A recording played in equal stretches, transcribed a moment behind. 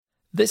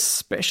This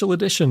special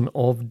edition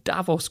of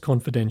Davos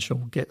Confidential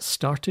gets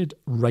started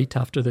right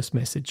after this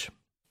message.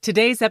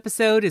 Today's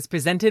episode is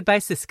presented by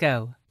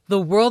Cisco,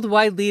 the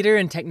worldwide leader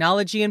in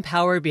technology and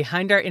power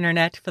behind our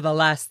internet for the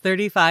last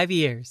 35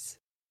 years.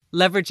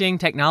 Leveraging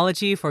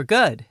technology for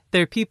good,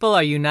 their people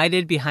are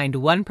united behind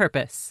one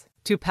purpose: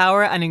 to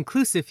power an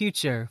inclusive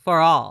future for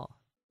all.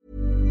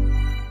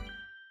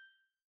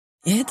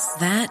 It's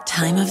that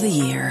time of the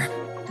year.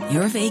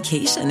 Your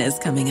vacation is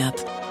coming up.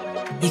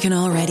 You can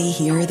already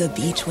hear the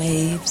beach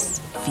waves,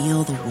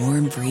 feel the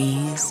warm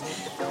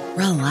breeze,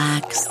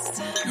 relax,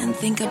 and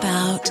think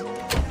about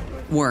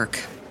work.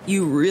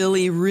 You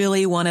really,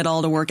 really want it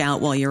all to work out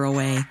while you're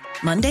away.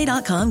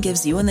 Monday.com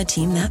gives you and the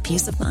team that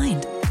peace of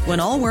mind. When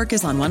all work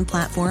is on one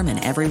platform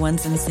and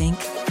everyone's in sync,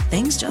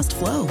 things just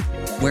flow.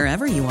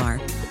 Wherever you are,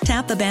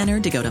 tap the banner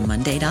to go to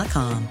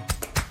Monday.com.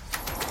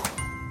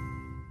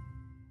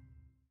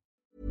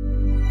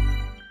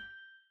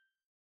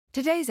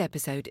 Today's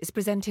episode is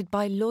presented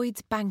by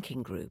Lloyds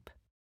Banking Group.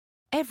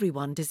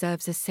 Everyone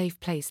deserves a safe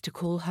place to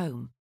call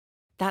home.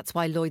 That's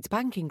why Lloyds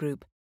Banking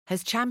Group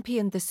has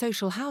championed the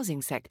social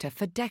housing sector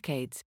for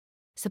decades,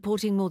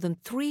 supporting more than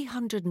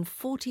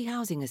 340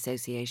 housing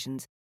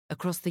associations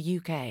across the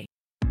UK.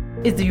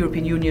 Is the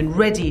European Union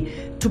ready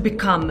to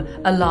become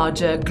a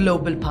larger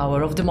global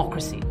power of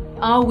democracy?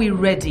 Are we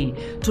ready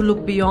to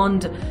look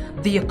beyond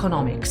the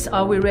economics?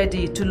 Are we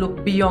ready to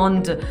look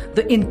beyond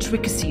the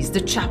intricacies, the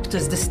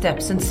chapters, the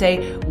steps, and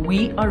say,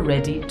 we are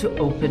ready to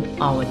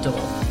open our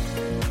door?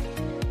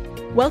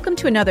 Welcome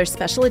to another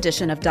special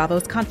edition of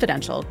Davos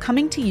Confidential,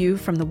 coming to you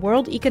from the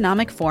World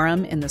Economic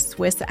Forum in the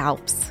Swiss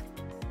Alps.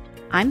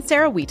 I'm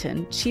Sarah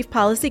Wheaton, Chief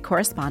Policy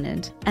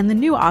Correspondent and the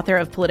new author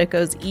of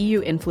Politico's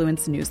EU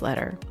Influence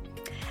newsletter.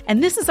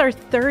 And this is our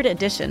third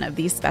edition of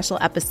these special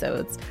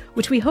episodes,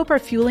 which we hope are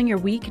fueling your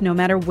week no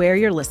matter where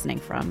you're listening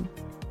from.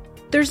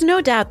 There's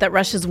no doubt that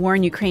Russia's war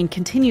in Ukraine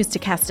continues to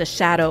cast a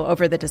shadow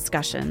over the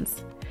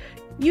discussions.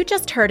 You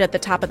just heard at the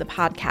top of the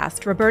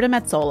podcast Roberta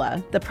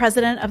Metsola, the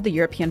President of the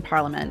European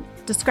Parliament,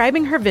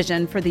 describing her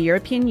vision for the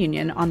European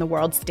Union on the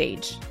world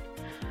stage.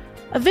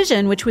 A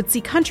vision which would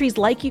see countries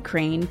like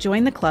Ukraine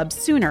join the club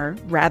sooner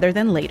rather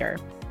than later.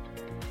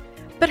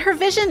 But her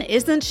vision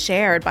isn't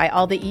shared by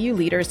all the EU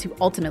leaders who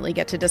ultimately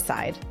get to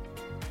decide.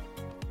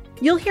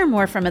 You'll hear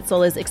more from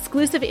Metsola's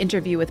exclusive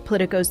interview with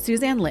Politico's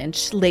Suzanne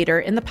Lynch later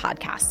in the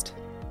podcast.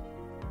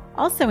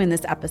 Also in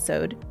this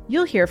episode,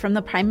 you'll hear from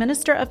the Prime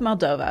Minister of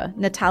Moldova,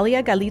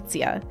 Natalia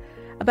Galizia,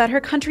 about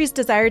her country's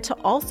desire to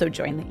also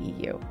join the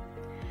EU.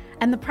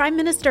 And the Prime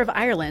Minister of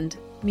Ireland,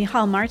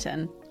 Micheál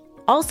Martin,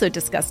 also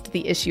discussed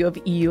the issue of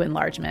EU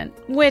enlargement,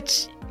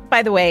 which,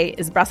 by the way,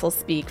 is Brussels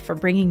speak for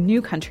bringing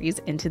new countries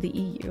into the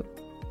EU.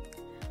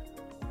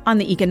 On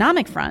the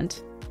economic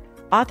front,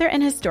 author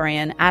and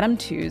historian Adam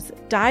Tooze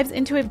dives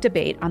into a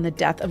debate on the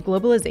death of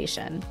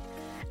globalization.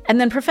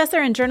 And then professor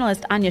and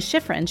journalist Anya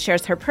Schifrin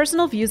shares her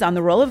personal views on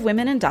the role of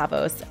women in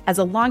Davos as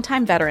a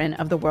longtime veteran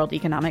of the World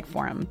Economic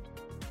Forum.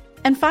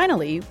 And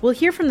finally, we'll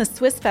hear from the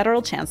Swiss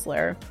Federal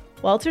Chancellor,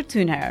 Walter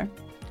Thunherr,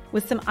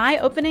 with some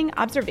eye-opening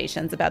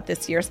observations about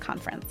this year's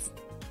conference.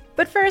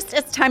 But first,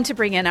 it's time to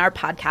bring in our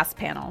podcast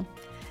panel.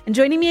 And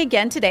joining me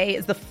again today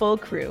is the full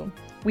crew.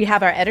 We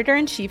have our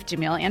editor-in-chief,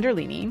 Jamil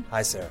Anderlini.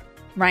 Hi, Sarah.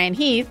 Ryan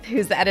Heath,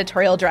 who's the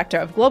editorial director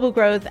of Global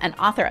Growth and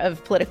author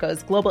of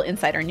Politico's Global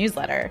Insider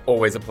newsletter.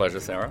 Always a pleasure,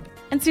 Sarah.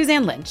 And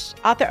Suzanne Lynch,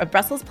 author of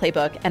Brussels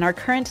Playbook and our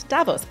current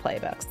Davos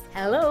Playbooks.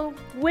 Hello.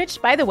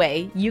 Which, by the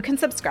way, you can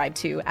subscribe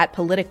to at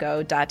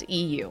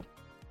politico.eu.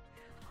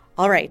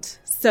 All right,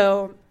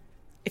 so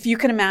if you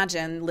can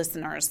imagine,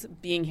 listeners,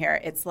 being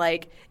here, it's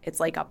like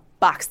a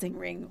boxing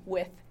ring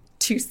with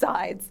two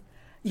sides.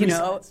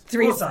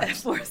 Three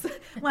sides. Four sides.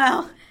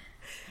 Well,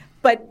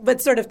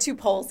 but sort of two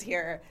poles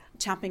here,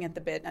 chomping at the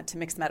bit, not to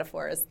mix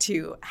metaphors,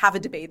 to have a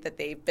debate that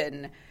they've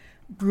been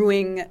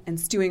brewing and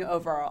stewing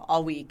over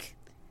all week.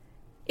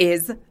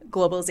 Is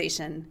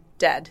globalization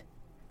dead?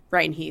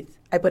 Ryan Heath,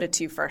 I put it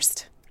to you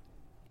first.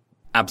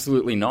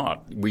 Absolutely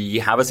not. We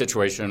have a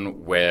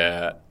situation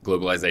where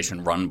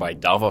globalization run by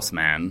Davos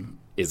man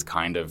is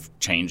kind of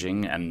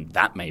changing, and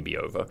that may be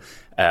over.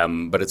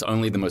 But it's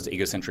only the most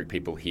egocentric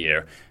people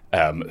here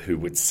who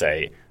would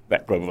say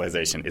that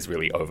globalization is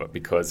really over,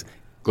 because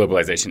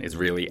globalization is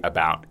really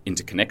about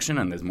interconnection,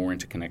 and there's more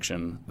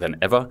interconnection than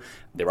ever.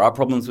 There are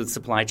problems with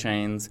supply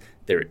chains.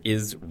 There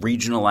is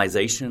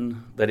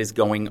regionalization that is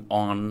going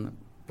on,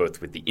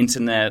 both with the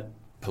internet,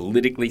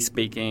 politically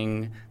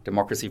speaking,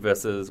 democracy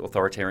versus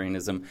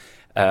authoritarianism.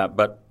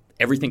 But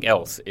everything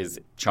else is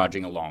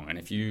charging along. And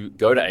if you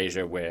go to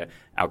Asia, where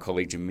our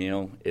colleague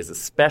Jamil is a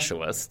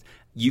specialist,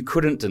 you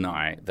couldn't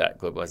deny that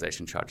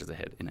globalization charges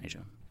ahead in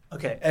Asia.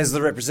 Okay, as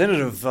the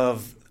representative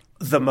of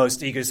the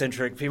most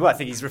egocentric people, I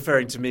think he's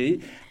referring to me,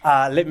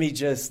 let me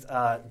just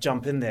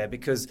jump in there,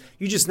 because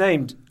you just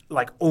named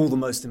all the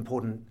most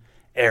important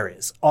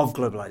areas of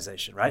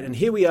globalization, right? And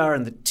here we are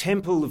in the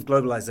temple of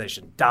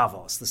globalization,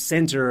 Davos, the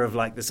center of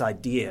this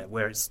idea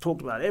where it's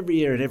talked about every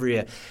year,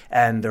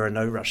 and there are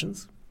no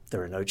Russians,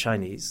 there are no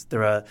Chinese,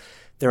 there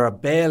are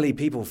barely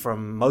people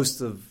from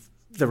most of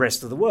the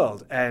rest of the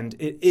world. And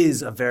it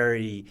is a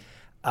very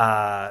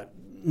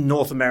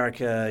North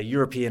America,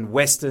 European,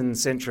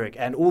 Western-centric,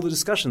 and all the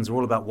discussions are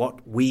all about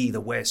what we,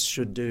 the West,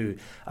 should do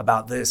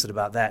about this and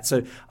about that.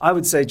 So I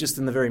would say just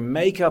in the very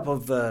makeup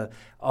of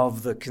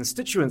the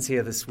constituents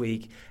here this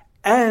week,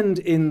 and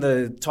in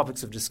the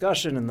topics of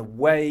discussion and the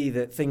way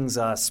that things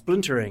are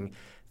splintering,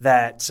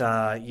 that,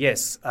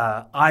 yes,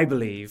 I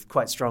believe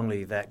quite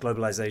strongly that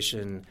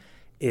globalization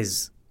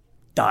is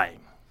dying.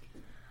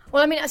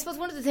 Well, I mean, I suppose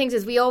one of the things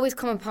is we always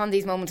come upon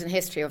these moments in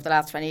history over the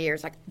last 20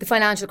 years, like the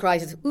financial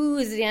crisis,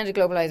 is it the end of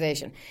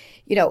globalization?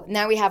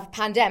 Now we have a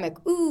pandemic,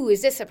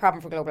 is this a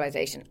problem for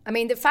globalization? I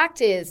mean, the fact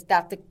is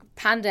that the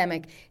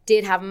pandemic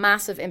did have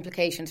massive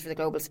implications for the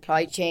global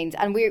supply chains,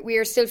 and we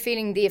are still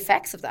feeling the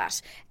effects of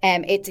that.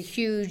 It's a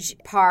huge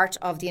part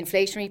of the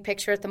inflationary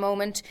picture at the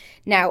moment.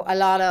 Now, a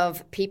lot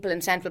of people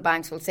in central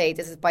banks will say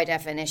this is by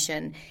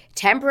definition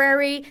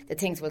temporary, that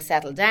things will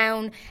settle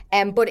down,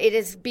 but it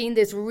has been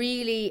this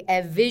really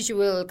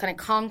visual, kind of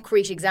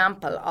concrete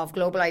example of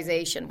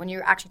globalization when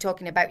you're actually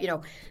talking about,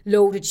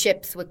 loaded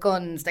ships with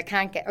guns that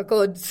can't get, or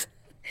goods.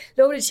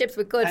 Loaded ships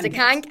with goods that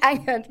can't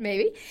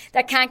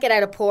get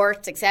out of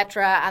ports,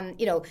 etc. And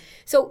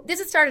so this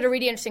has started a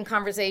really interesting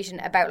conversation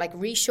about like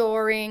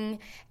reshoring,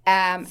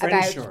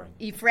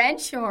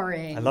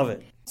 friendshoring. I love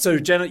it. So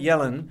Janet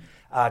Yellen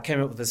came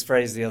up with this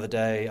phrase the other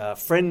day,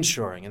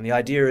 friendshoring, and the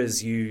idea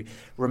is you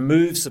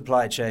remove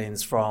supply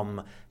chains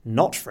from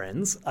not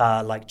friends,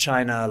 like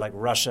China, like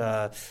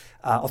Russia,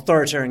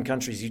 authoritarian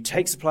countries. You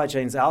take supply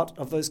chains out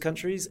of those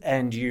countries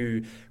and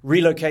you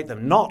relocate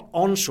them, not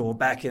onshore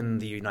back in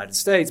the United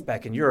States,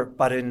 back in Europe,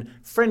 but in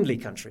friendly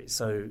countries,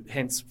 so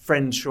hence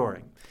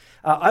friendshoring.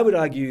 I would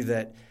argue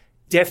that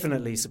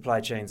definitely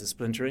supply chains are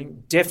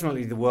splintering.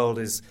 Definitely the world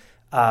is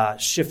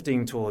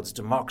shifting towards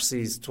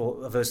democracies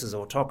versus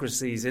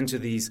autocracies, into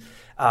these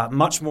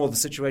much more the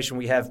situation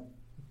we have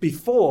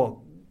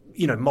before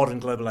modern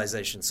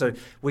globalization. So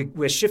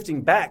we're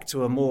shifting back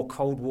to a more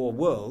Cold War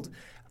world,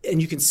 and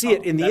you can see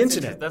it in the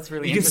internet. That's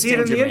really interesting. You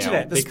can see it in the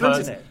internet, the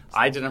splinternet.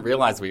 I didn't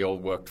realize we all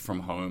worked from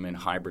home in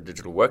hybrid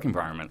digital work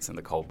environments in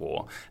the Cold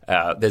War.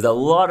 There's a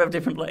lot of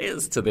different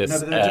layers to this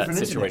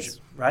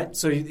situation. Right?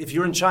 So if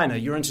you're in China,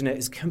 your internet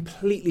is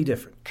completely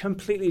different.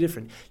 Completely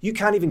different. You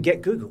can't even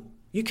get Google.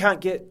 You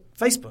can't get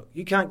Facebook.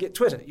 You can't get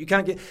Twitter. You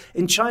can't get...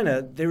 In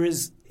China,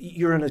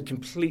 you're in a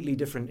completely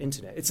different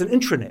internet. It's an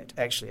intranet,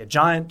 actually, a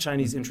giant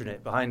Chinese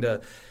intranet behind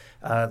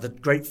the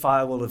Great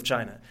Firewall of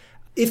China.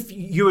 If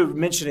you were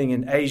mentioning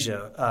in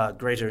Asia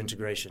greater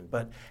integration,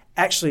 but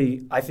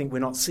actually I think we're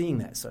not seeing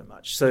that so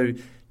much. So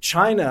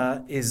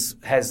China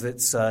has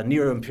its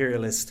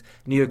neo-imperialist,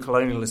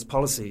 neo-colonialist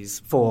policies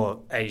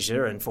for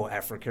Asia and for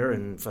Africa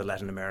and for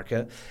Latin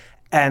America.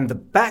 And the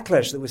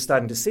backlash that we're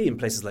starting to see in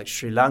places like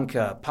Sri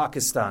Lanka,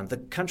 Pakistan, the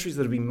countries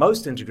that have been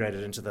most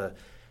integrated into the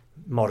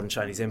modern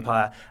Chinese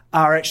empire,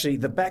 are actually,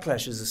 the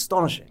backlash is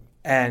astonishing.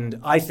 And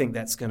I think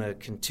that's going to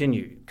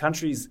continue.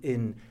 Countries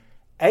in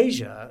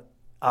Asia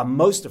are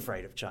most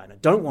afraid of China,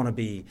 don't want to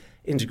be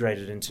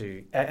integrated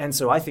into, and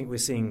so I think we're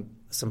seeing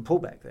some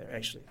pullback there,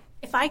 actually.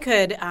 If I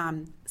could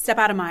step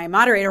out of my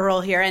moderator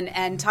role here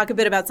and talk a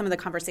bit about some of the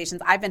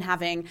conversations I've been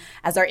having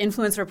as our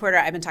influence reporter.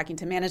 I've been talking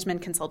to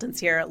management consultants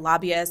here,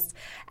 lobbyists,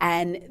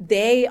 and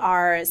they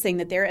are saying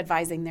that they're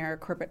advising their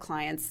corporate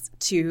clients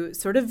to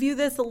sort of view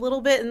this a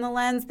little bit in the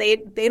lens. They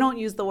don't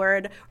use the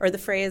word or the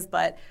phrase,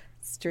 but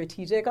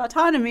strategic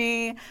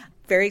autonomy,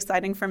 very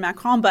exciting for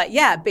Macron. But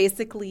yeah,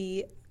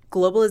 basically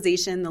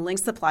globalization, the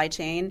linked supply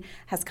chain,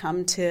 has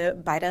come to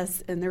bite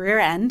us in the rear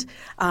end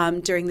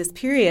during this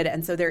period.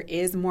 And so there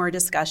is more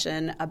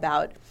discussion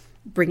about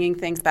bringing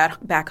things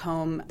back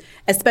home,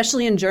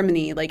 especially in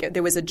Germany. Like,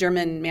 there was a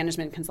German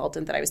management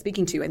consultant that I was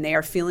speaking to, and they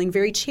are feeling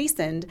very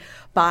chastened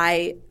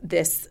by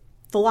this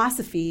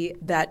philosophy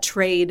that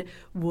trade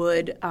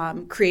would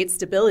create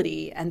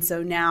stability. And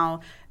so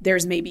now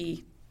there's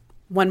maybe,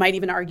 one might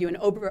even argue, an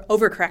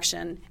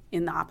overcorrection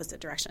in the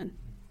opposite direction.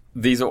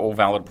 These are all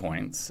valid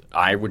points.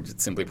 I would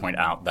simply point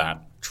out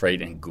that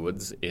trade in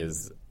goods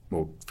is,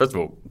 well, first of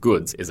all,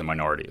 goods is a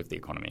minority of the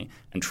economy,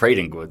 and trade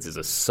in goods is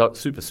a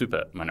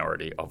super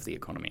minority of the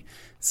economy.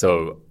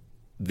 So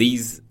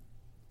these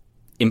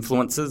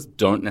influences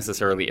don't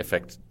necessarily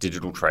affect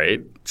digital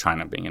trade,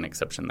 China being an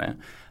exception there.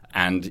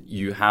 And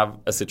you have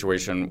a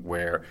situation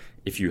where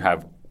if you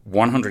have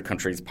 100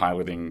 countries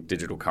piloting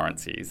digital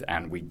currencies,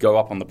 and we go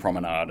up on the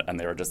promenade and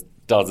there are just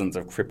dozens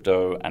of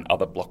crypto and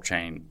other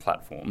blockchain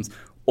platforms,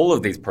 all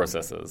of these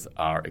processes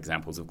are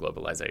examples of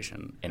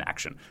globalization in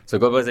action. So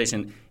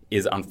globalization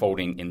is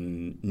unfolding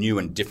in new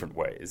and different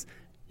ways,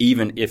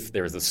 even if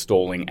there is a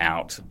stalling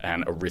out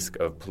and a risk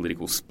of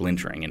political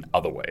splintering in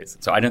other ways.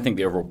 So I don't think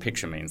the overall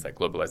picture means that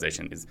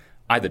globalization is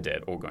either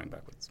dead or going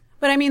backwards.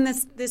 But I mean,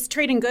 this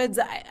trade in goods,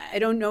 I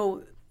don't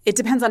know. It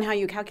depends on how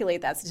you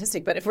calculate that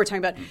statistic. But if we're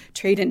talking about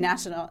trade in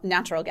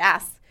natural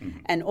gas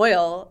and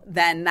oil,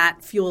 then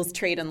that fuels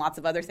trade in lots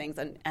of other things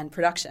and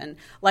production.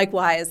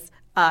 Likewise,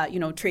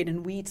 trade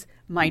in wheat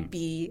might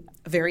be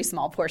a very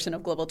small portion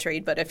of global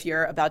trade, but if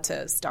you're about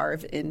to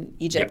starve in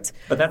Egypt.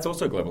 But that's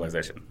also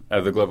globalization.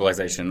 The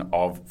globalization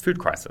of food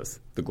crisis,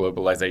 the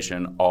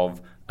globalization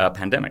of a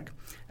pandemic.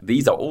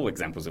 These are all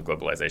examples of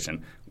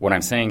globalization. What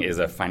I'm saying is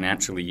a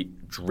financially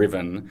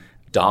driven,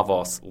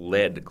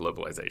 Davos-led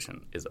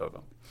globalization is over.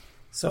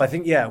 So I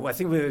think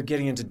we're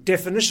getting into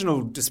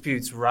definitional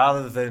disputes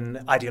rather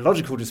than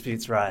ideological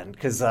disputes, Ryan,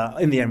 because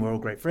in the end we're all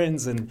great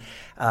friends and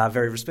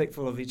very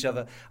respectful of each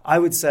other. I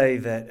would say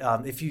that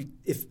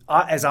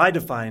as I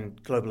define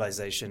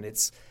globalization,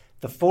 it's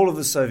the fall of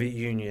the Soviet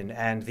Union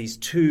and these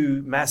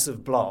two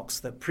massive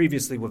blocks that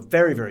previously were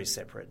very, very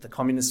separate, the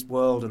communist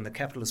world and the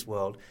capitalist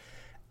world,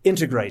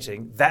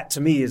 integrating. That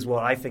to me is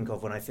what I think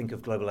of when I think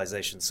of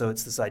globalization. So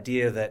it's this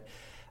idea that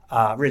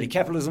really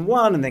capitalism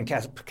won, and then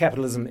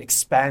capitalism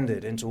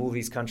expanded into all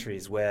these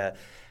countries where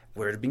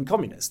it had been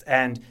communist.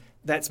 And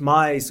that's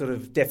my sort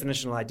of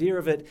definitional idea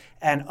of it.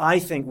 And I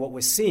think what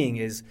we're seeing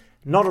is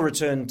not a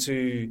return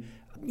to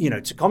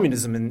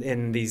communism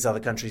in these other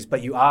countries,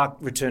 but you are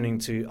returning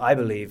to, I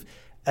believe,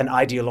 an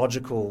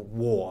ideological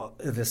war,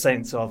 in the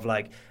sense of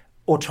like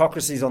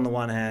autocracies on the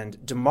one hand,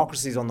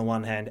 democracies on the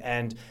one hand,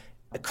 and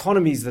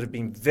economies that have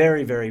been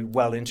very, very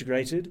well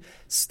integrated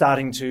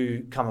starting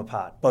to come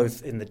apart,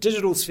 both in the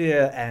digital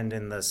sphere and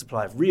in the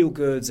supply of real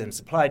goods and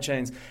supply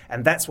chains.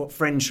 And that's what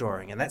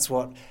friendshoring and that's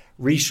what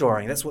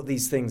reshoring, that's what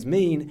these things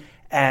mean.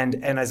 And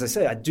as I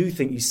say, I do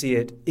think you see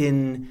it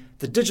in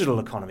the digital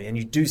economy, and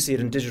you do see it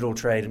in digital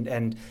trade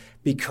and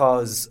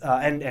because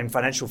and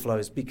financial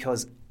flows,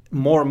 because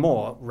more and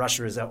more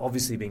Russia is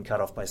obviously being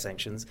cut off by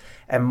sanctions,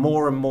 and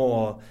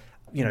more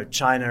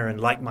China and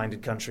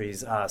like-minded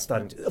countries are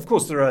starting to. Of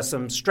course, there are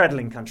some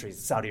straddling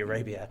countries, Saudi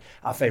Arabia,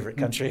 our favorite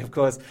country, of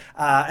course,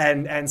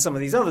 and some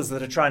of these others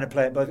that are trying to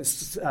play it both.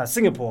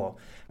 Singapore,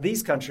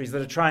 these countries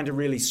that are trying to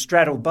really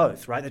straddle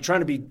both, right? They're trying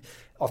to be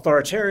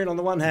authoritarian on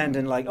the one hand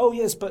and like, oh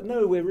yes, but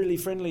no, we're really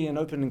friendly and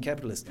open and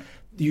capitalist.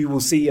 You will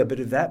see a bit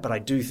of that, but I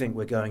do think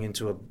we're going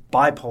into a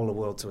bipolar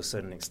world to a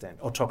certain extent,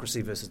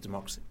 autocracy versus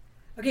democracy.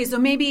 Okay, so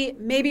maybe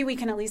we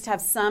can at least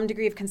have some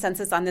degree of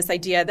consensus on this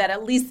idea that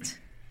at least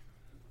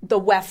the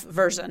WEF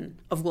version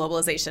of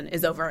globalization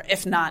is over,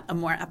 if not a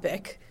more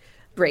epic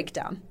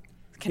breakdown.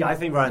 I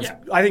think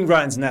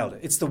Ryan's nailed it.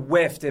 It's the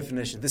WEF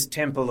definition, this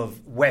temple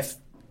of WEF,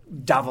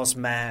 Davos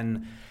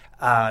man,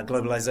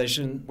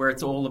 globalization. Where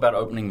it's all about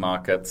opening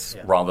markets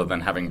rather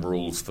than having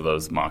rules for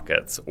those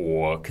markets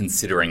or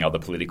considering other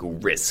political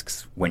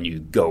risks when you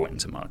go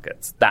into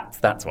markets.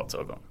 That's what's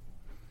over.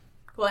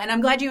 Cool, and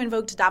I'm glad you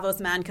invoked Davos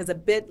man, because a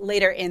bit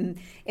later in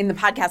the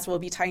podcast we'll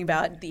be talking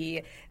about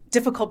the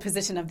difficult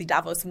position of the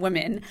Davos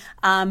women.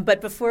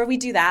 But before we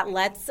do that,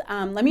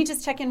 let me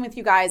just check in with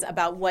you guys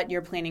about what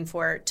you're planning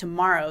for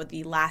tomorrow,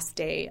 the last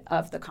day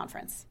of the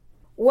conference.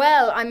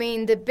 Well, I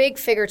mean, the big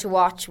figure to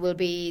watch will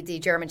be the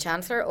German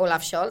Chancellor,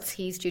 Olaf Scholz.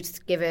 He's due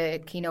to give a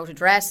keynote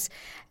address.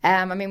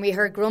 We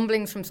heard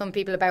grumblings from some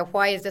people about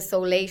why is this so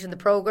late in the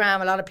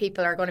programme. A lot of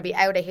people are going to be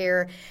out of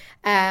here.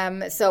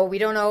 So we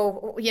don't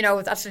know,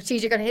 if that's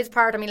strategic on his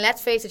part. I mean,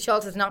 let's face it,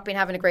 Scholz has not been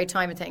having a great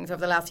time of things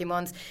over the last few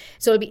months.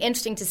 So it'll be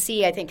interesting to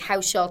see, I think, how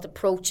Scholz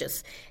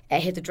approaches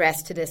his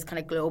address to this kind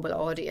of global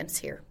audience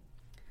here.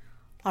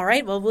 All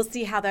right, well, we'll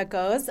see how that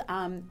goes.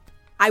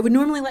 I would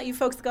normally let you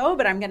folks go,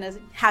 but I'm going to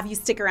have you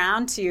stick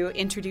around to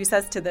introduce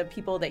us to the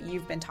people that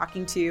you've been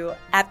talking to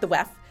at the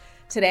WEF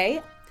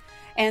today.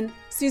 And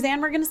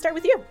Suzanne, we're going to start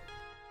with you.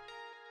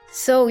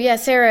 So,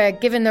 Sarah,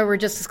 given that we're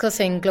just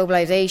discussing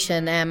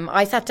globalization,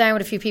 I sat down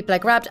with a few people. I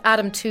grabbed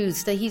Adam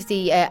Tooze, he's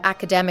the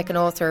academic and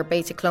author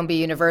based at Columbia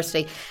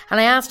University, and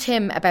I asked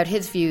him about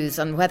his views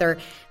on whether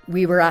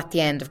we were at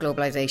the end of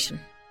globalization.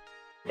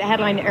 The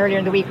headline earlier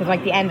in the week was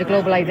like the end of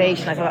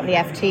globalization. I saw that in the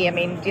FT. I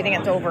mean, do you think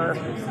it's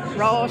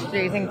overwrought? Do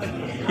you think?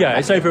 Yeah,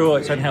 it's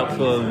overwrought. It's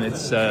unhelpful, and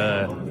it's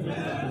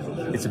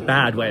a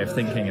bad way of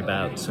thinking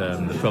about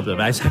the problem.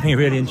 I was having a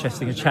really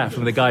interesting chat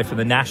from the guy from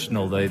The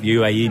National, the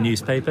UAE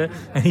newspaper,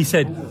 and he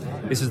said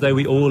it's as though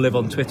we all live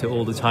on Twitter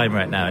all the time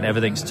right now, and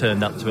everything's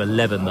turned up to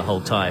 11 the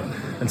whole time.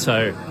 And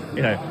so,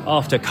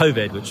 after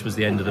COVID, which was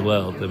the end of the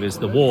world, there was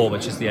the war,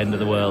 which is the end of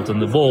the world,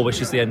 and the war,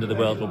 which is the end of the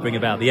world, will bring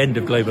about the end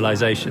of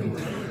globalization.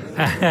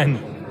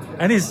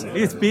 And it's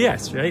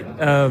BS, right?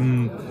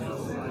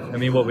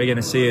 What we're going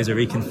to see is a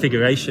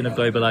reconfiguration of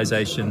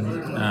globalization,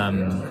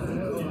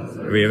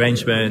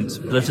 rearrangement,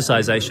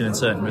 politicization in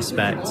certain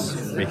respects,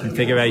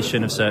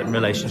 reconfiguration of certain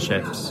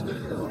relationships.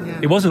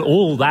 Yeah. It wasn't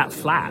all that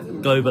flat,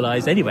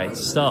 globalized anyway, to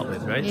start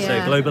with, right? Yeah. So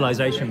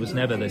globalization was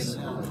never this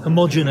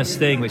homogenous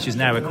thing which is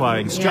now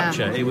requiring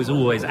structure. Yeah. It was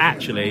always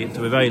actually,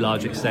 to a very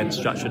large extent,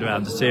 structured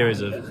around a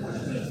series of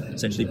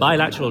essentially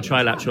bilateral,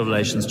 trilateral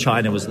relations.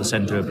 China was the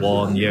center of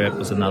one, Europe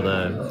was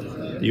another,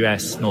 the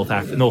US,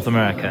 North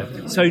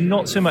America. So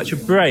not so much a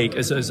break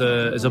as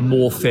a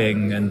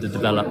morphing and a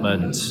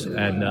development.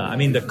 And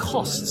the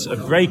costs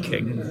of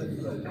breaking,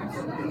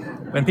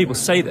 when people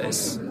say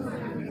this,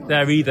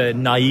 they're either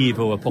naive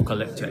or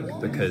apocalyptic,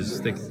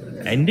 because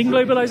ending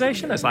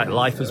globalization. It's like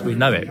life as we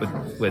know it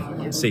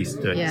would cease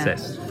to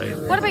exist.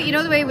 What about,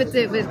 the way with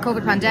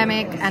COVID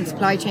pandemic and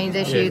supply chains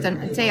issues,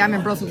 and say I'm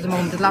in Brussels at the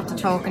moment, there's lots of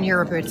talk in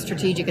Europe about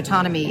strategic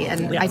autonomy,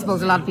 and I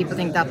suppose a lot of people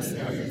think that's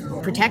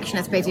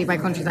protectionist basically by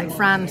countries like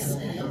France.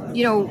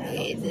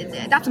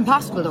 That's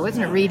impossible though,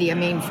 isn't it really? I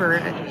mean, for,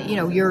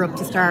 Europe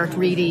to start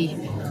really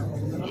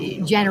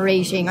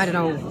generating,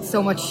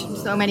 so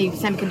many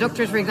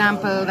semiconductors, for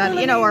example, that,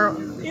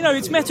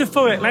 it's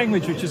metaphoric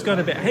language which has gone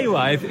a bit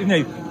haywire.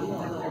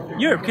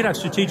 Europe could have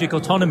strategic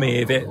autonomy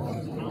if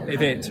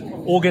it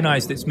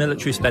organised its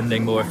military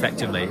spending more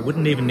effectively. It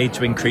wouldn't even need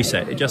to increase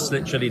it. It just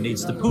literally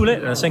needs to pool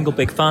it in a single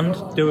big fund,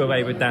 do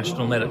away with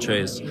national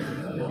militaries,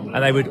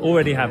 and they would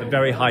already have a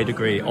very high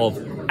degree of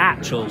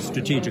actual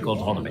strategic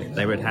autonomy.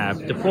 They would have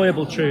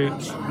deployable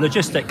troops,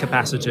 logistic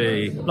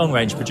capacity,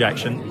 long-range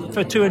projection.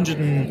 For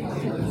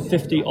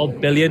 250-odd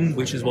billion,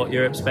 which is what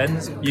Europe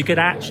spends, you could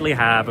actually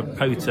have a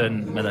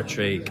potent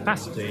military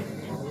capacity.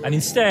 And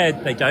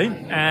instead, they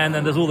don't. And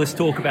then there's all this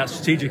talk about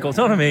strategic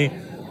autonomy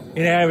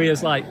in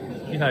areas like,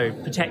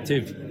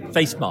 protective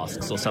face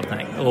masks or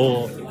something,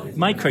 or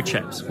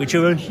microchips, which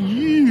are a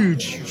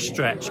huge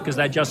stretch because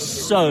they're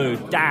just so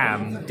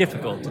damn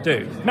difficult to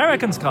do.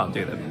 Americans can't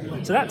do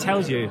them. So that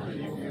tells you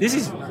this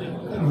is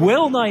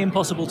well nigh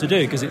impossible to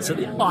do because it's at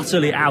the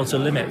utterly outer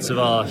limits of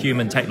our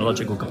human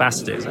technological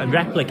capacities, and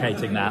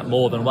replicating that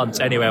more than once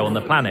anywhere on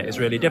the planet is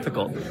really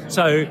difficult.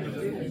 So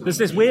there's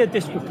this weird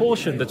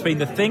disproportion between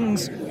the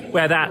things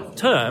where that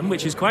term,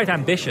 which is quite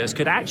ambitious,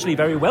 could actually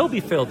very well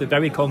be filled with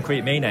very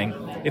concrete meaning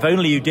if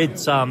only you did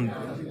some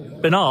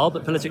banal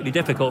but politically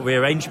difficult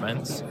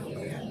rearrangements.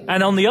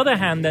 And on the other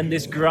hand, then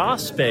this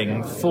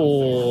grasping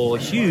for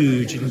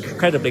huge,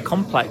 incredibly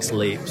complex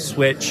leaps,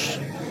 which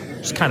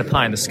just kind of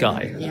pie in the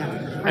sky.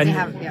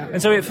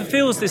 And so it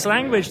fulfills this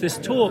language, this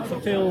talk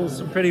fulfills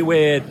some pretty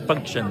weird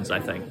functions, I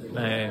think.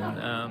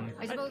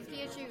 I suppose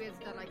the issue is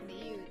that, like in the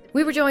EU...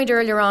 We were joined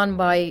earlier on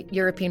by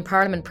European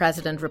Parliament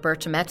President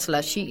Roberta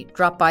Metsola. She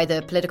dropped by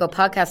the Politico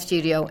podcast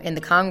studio in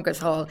the Congress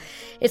Hall.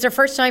 It's her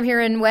first time here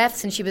in West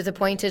since she was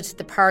appointed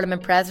the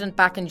Parliament President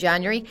back in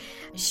January.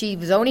 She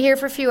was only here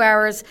for a few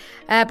hours,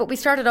 but we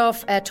started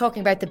off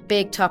talking about the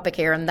big topic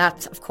here, and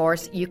that's, of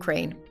course,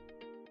 Ukraine.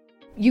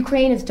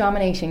 Ukraine is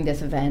dominating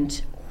this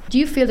event. Do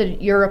you feel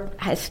that Europe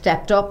has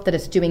stepped up, that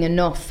it's doing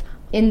enough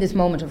in this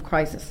moment of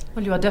crisis?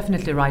 Well, you are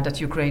definitely right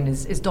that Ukraine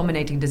is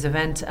dominating this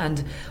event,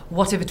 and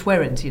what if it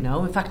weren't,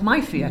 In fact,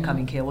 my fear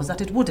coming here was that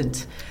it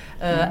wouldn't.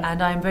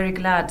 And I'm very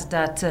glad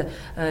that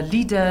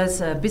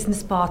leaders,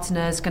 business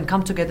partners can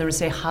come together and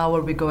say, how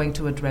are we going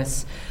to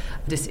address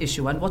this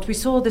issue? And what we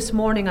saw this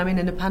morning,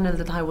 in the panel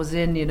that I was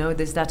in,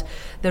 is that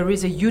there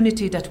is a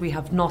unity that we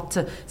have not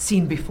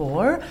seen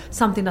before,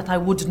 something that I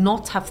would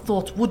not have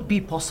thought would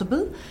be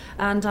possible.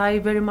 And I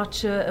very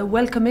much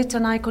welcome it,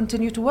 and I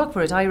continue to work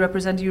for it. I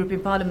represent the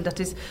European Parliament that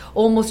is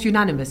almost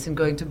unanimous in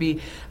going to be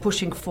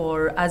pushing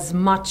for as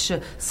much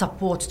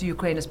support to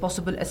Ukraine as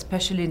possible,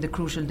 especially in the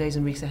crucial days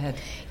and weeks ahead.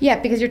 Yeah,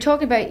 because you're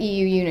talking about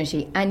EU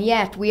unity, and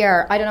yet we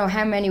are, I don't know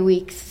how many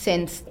weeks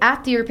since,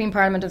 at the European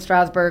Parliament in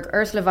Strasbourg,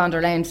 Ursula von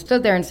der Leyen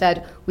stood there and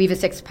said, we have a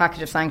sixth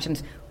package of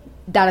sanctions.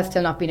 That has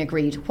still not been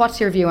agreed. What's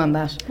your view on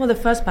that? Well, the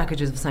first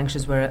packages of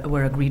sanctions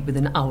were agreed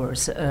within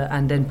hours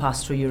and then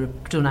passed through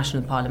Europe to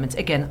national parliaments.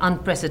 Again,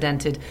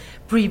 unprecedented,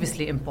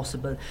 previously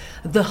impossible.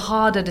 The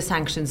harder the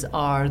sanctions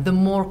are, the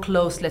more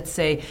close, let's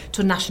say,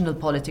 to national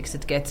politics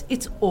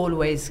it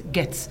always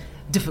gets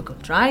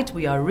difficult, right?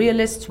 We are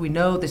realists, we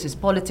know this is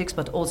politics,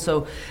 but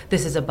also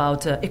this is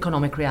about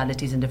economic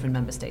realities in different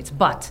member states.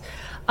 But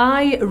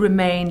I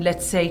remain,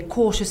 let's say,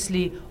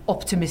 cautiously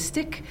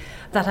optimistic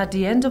that at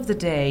the end of the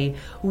day,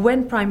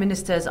 when prime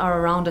ministers are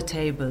around a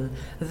table,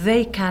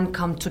 they can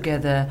come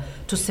together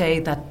to say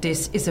that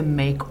this is a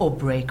make or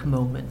break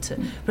moment.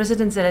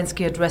 President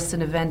Zelensky addressed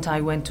an event I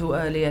went to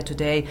earlier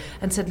today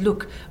and said,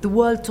 look, the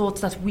world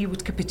thought that we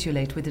would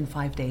capitulate within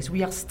 5 days.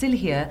 We are still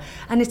here,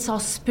 and it's our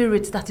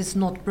spirit that is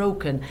not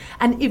broken.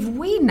 And if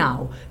we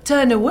now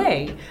turn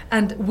away,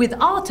 and with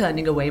our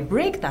turning away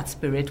break that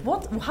spirit,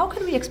 how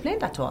can we explain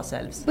that to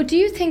ourselves? But do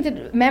you think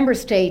that member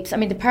states,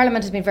 the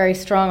Parliament has been very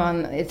strong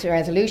on its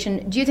resolution,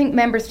 do you think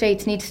member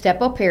states need to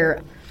step up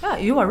here? Yeah,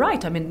 you are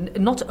right.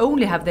 Not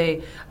only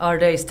are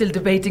they still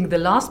debating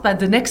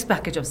the next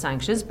package of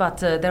sanctions, but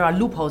there are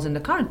loopholes in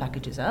the current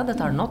packages that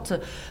are not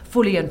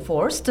fully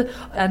enforced,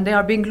 and they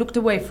are being looked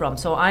away from.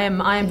 So I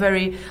am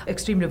very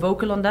extremely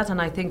vocal on that,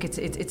 and I think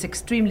it's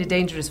extremely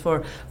dangerous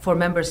for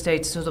member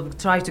states to sort of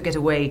try to get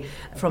away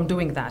from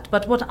doing that.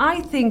 But what I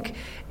think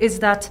is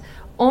that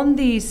on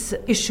these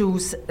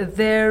issues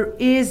there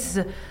is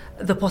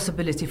the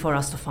possibility for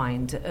us to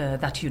find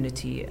that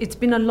unity. It's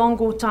been a long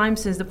time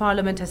since the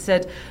Parliament has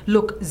said,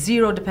 look,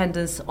 zero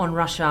dependence on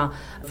Russia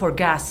for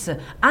gas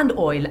and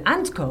oil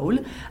and coal.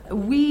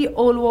 We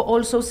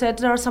also said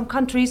there are some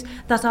countries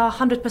that are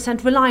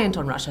 100% reliant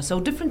on Russia, so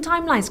different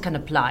timelines can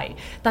apply.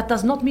 That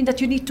does not mean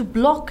that you need to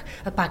block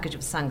a package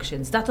of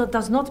sanctions. That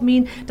does not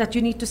mean that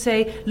you need to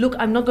say, look,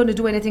 I'm not going to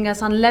do anything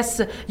else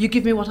unless you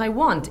give me what I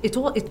want.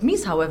 It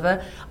means,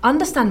 however,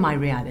 understand my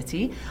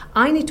reality.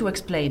 I need to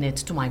explain it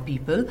to my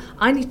people.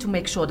 I need to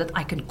make sure that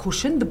I can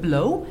cushion the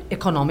blow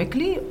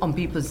economically on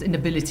people's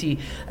inability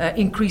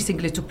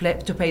increasingly to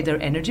pay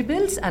their energy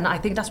bills. And I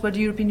think that's where the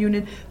European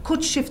Union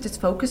could shift its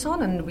focus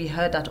on. And we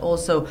heard that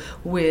also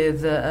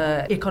with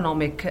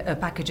economic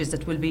packages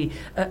that will be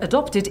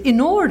adopted in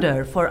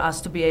order for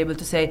us to be able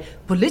to say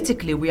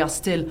politically we are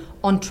still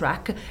on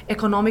track.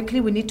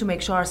 Economically, we need to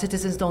make sure our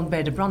citizens don't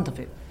bear the brunt of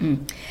it.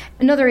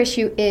 Another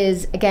issue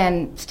is,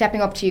 again,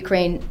 stepping up to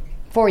Ukraine,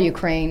 for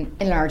Ukraine,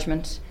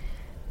 enlargement.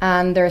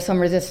 And there is some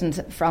resistance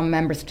from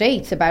member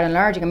states about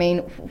enlarging. I mean,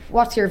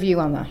 what's your view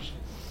on that?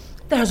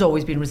 There has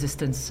always been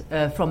resistance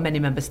from many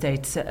member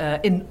states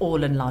in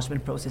all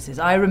enlargement processes.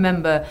 I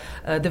remember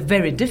the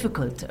very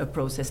difficult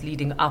process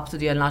leading up to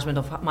the enlargement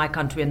of my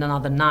country and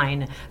another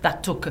 9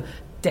 that took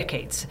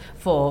decades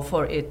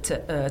for it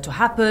to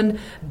happen.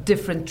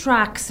 Different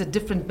tracks,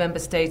 different member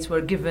states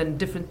were given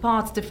different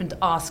parts, different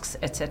asks,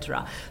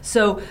 etc.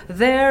 So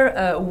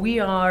there we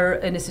are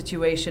in a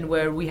situation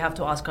where we have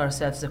to ask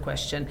ourselves the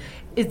question,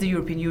 is the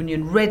European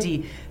Union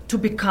ready to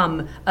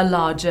become a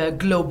larger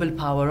global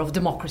power of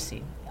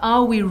democracy?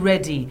 Are we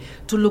ready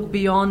to look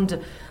beyond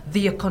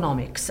the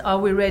economics? Are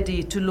we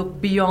ready to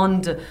look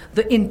beyond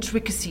the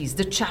intricacies,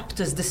 the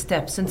chapters, the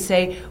steps, and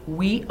say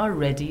we are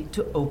ready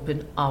to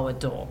open our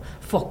door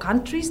for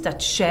countries that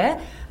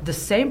share the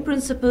same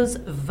principles,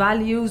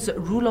 values,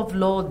 rule of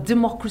law,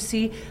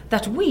 democracy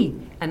that we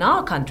and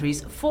our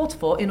countries fought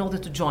for in order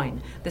to join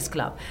this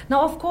club?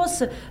 Now, of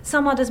course,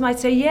 some others might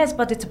say, yes,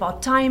 but it's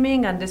about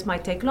timing and this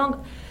might take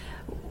long.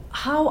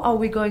 How are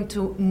we going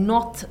to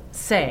not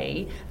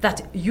say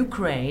that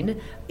Ukraine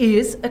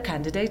is a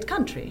candidate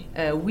country?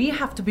 We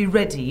have to be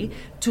ready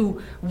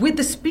to, with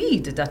the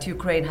speed that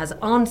Ukraine has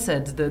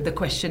answered the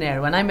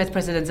questionnaire. When I met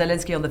President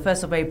Zelensky on the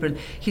 1st of April,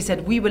 he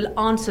said, we will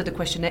answer the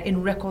questionnaire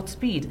in record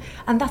speed.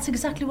 And that's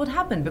exactly what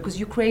happened, because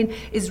Ukraine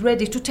is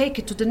ready to take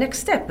it to the next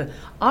step.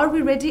 Are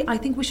we ready? I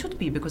think we should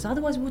be, because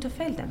otherwise we would have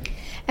failed them.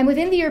 And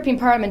within the European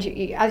Parliament,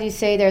 as you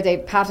say there, they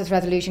passed this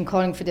resolution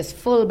calling for this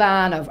full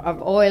ban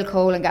of oil,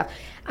 coal and gas.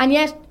 And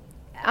yet,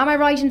 am I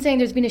right in saying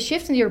there's been a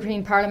shift in the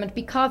European Parliament,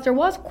 because there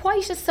was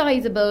quite a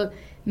sizable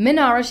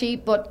minority,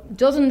 but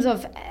dozens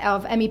of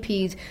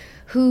MEPs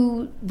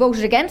who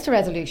voted against the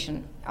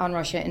resolution on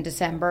Russia in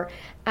December.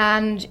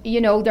 And, you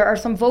know, there are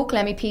some vocal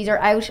MEPs are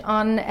out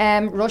on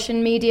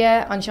Russian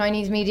media, on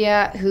Chinese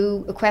media,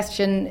 who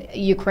question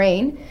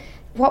Ukraine.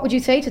 What would you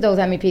say to those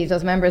MEPs,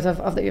 those members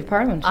of the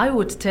Parliament? I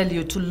would tell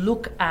you to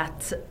look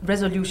at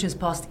resolutions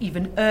passed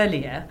even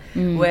earlier,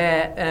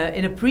 where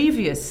in a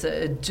previous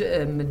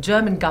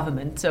German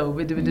government, so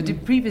with the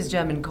previous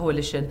German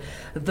coalition,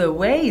 the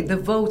way the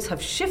votes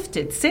have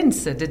shifted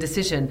since the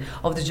decision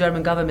of the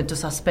German government to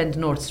suspend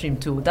Nord Stream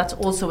 2. That's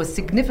also a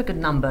significant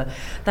number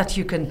that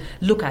you can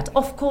look at.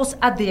 Of course,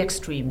 at the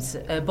extremes,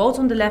 both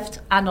on the left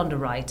and on the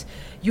right,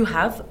 you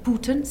have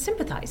Putin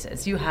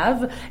sympathizers. You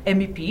have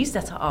MEPs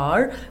that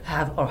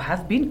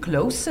have been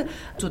close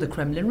to the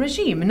Kremlin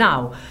regime.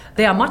 Now,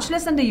 they are much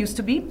less than they used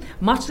to be,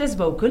 much less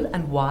vocal.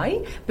 And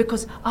why?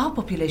 Because our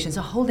populations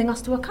are holding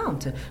us to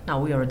account. Now,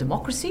 we are a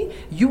democracy.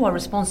 You are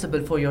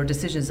responsible for your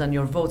decisions and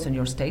your votes and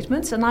your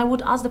statements. And I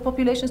would ask the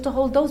populations to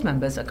hold those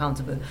members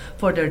accountable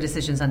for their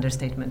decisions and their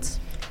statements.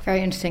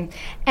 Very interesting.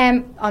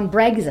 On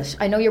Brexit,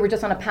 I know you were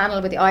just on a panel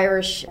with the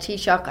Irish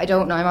Taoiseach. I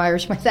don't know, I'm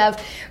Irish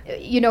myself.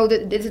 You know,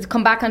 this has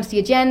come back onto the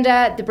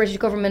agenda. The British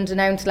government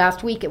announced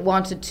last week it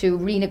wanted to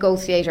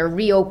renegotiate or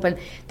reopen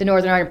the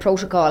Northern Ireland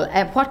Protocol.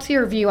 What's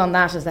your view on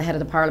that as the head of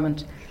the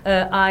Parliament?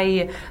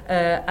 I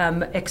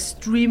am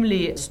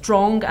extremely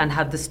strong and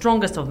have the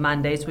strongest of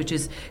mandates, which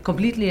is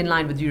completely in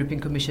line with the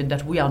European Commission,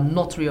 that we are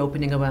not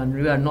reopening and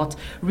we are not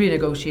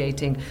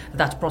renegotiating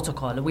that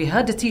protocol. We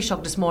heard the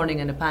Taoiseach this morning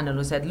in a panel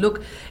who said,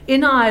 look,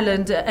 in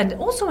Ireland and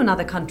also in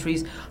other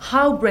countries,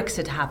 how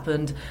Brexit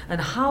happened and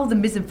how the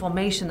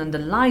misinformation and the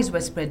lies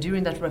were spread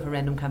during that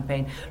referendum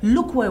campaign.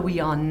 Look where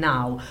we are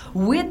now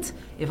with,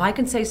 if I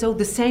can say so,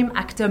 the same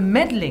actor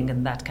meddling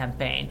in that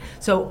campaign.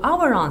 So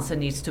our answer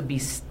needs to be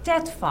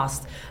steadfast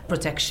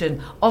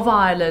protection of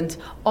Ireland,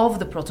 of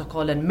the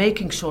protocol, and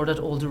making sure that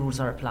all the rules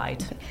are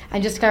applied. Okay.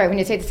 And just clarify, when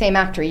you say the same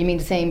actor, you mean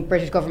the same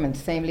British government,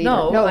 the same leader?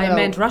 No, I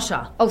meant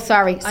Russia. Oh,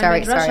 sorry. I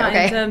meant Russia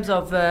okay. in terms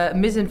of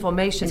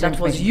misinformation that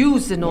was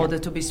used in order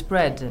to be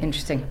spread.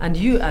 Interesting.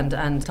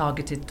 And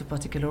targeted to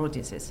particular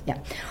audiences. Yeah.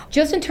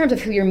 Just in terms of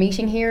who you're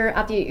meeting here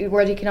at the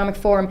World Economic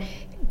Forum,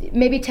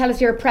 maybe tell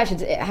us your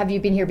impressions. Have you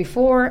been here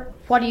before?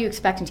 What are you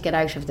expecting to get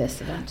out of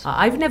this event?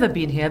 I've never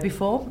been here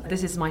before.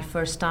 This is my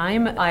first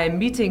time. I am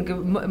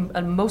meeting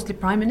mostly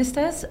prime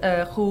ministers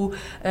who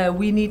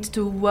we need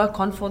to work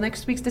on for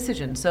next week's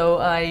decision. So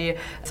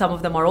some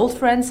of them are old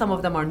friends, some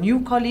of them are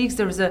new colleagues.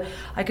 There is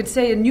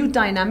a new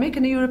dynamic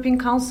in the European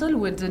Council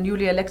with the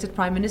newly elected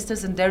prime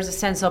ministers, and there's a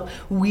sense of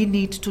we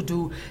need to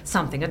do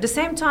something. At the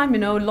same time,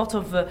 a lot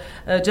of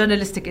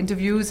journalistic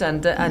interviews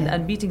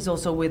and meetings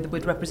also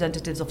with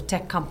representatives of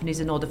tech companies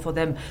in order for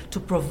them to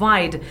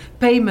provide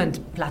payment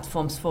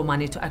platforms for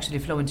money to actually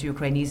flow into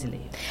Ukraine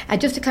easily. And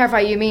just to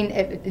clarify, you mean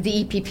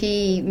the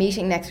EPP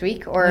meeting next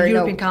week, or the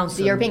European Council?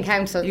 The European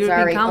Council.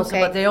 European Council, okay.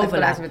 But they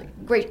overlap.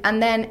 Great.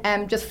 And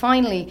then just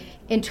finally,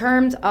 in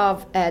terms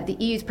of the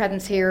EU's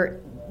presence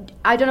here,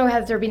 I don't know,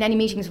 has there been any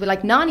meetings with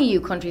like non-EU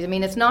countries? I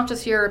mean, it's not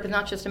just Europe, it's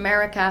not just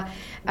America.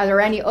 Are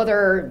there any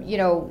other,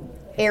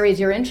 areas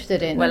you're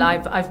interested in? Well,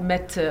 I've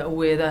met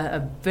with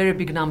a very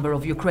big number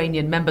of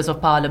Ukrainian members of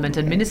parliament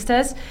and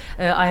ministers.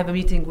 I have a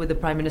meeting with the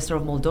Prime Minister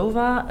of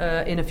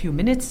Moldova in a few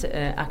minutes,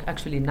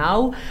 actually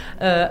now.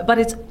 But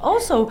it's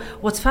also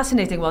what's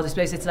fascinating about this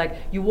place. It's like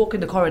you walk in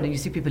the corridor and you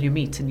see people you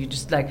meet, and you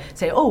just like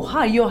say, "Oh,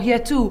 hi, you're here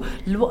too.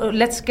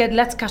 Let's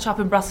catch up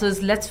in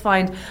Brussels. Let's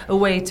find a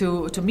way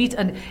to meet."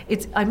 And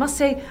I must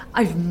say,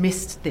 I've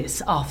missed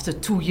this after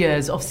 2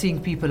 years of seeing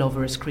people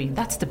over a screen.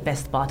 That's the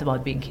best part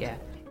about being here.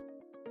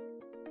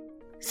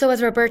 So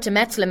as Roberta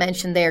Metsola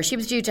mentioned there, she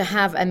was due to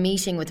have a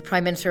meeting with the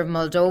Prime Minister of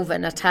Moldova,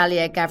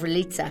 Natalia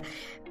Gavrilita.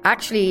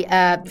 Actually,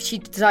 she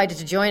decided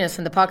to join us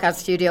in the podcast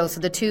studio, so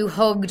the two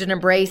hugged and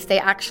embraced. They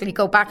actually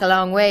go back a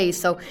long way.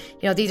 So,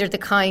 these are the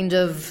kind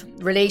of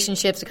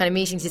relationships, the kind of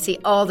meetings you see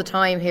all the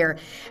time here.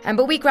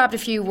 But we grabbed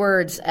a few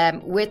words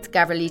with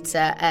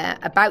Gavrilita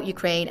about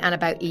Ukraine and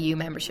about EU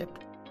membership.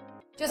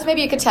 Just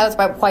maybe you could tell us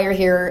about why you're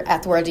here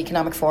at the World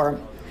Economic Forum.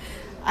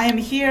 I am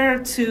here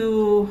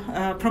to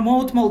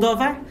promote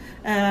Moldova.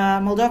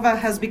 Moldova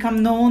has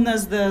become known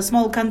as the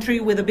small country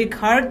with a big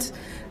heart.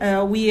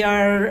 We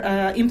are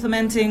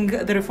implementing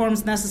the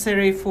reforms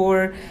necessary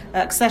for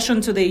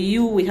accession to the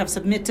EU. We have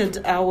submitted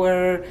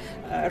our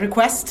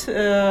request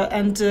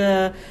and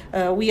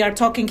we are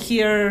talking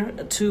here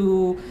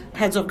to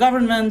heads of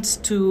government,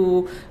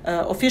 to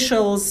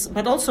officials,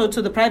 but also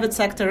to the private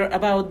sector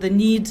about the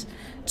need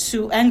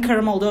to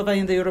anchor Moldova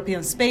in the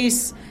European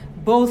space,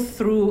 both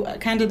through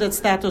candidate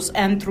status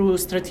and through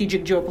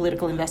strategic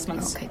geopolitical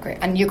investments. Okay, great.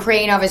 And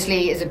Ukraine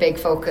obviously is a big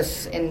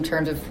focus in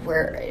terms of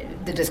where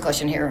the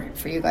discussion here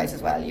for you guys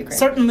as well, Ukraine.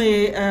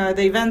 Certainly,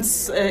 the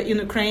events in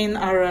Ukraine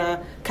are a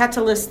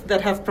catalyst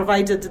that have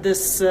provided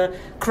this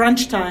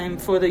crunch time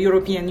for the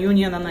European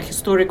Union and a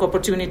historic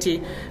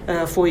opportunity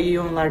for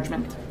EU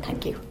enlargement.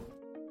 Thank you.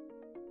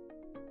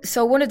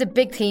 So one of the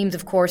big themes,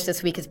 of course,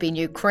 this week has been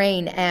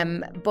Ukraine,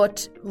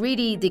 but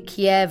really the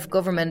Kiev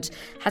government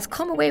has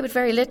come away with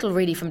very little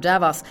really from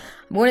Davos.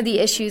 One of the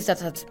issues that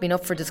has been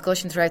up for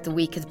discussion throughout the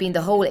week has been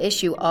the whole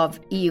issue of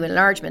EU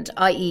enlargement,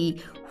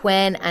 i.e.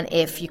 when and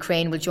if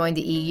Ukraine will join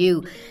the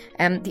EU.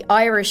 The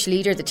Irish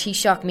leader, the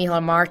Taoiseach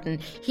Micheál Martin,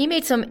 he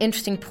made some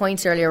interesting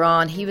points earlier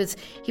on. He was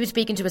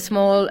speaking to a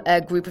small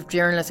group of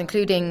journalists,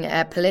 including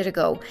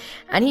Politico,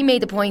 and he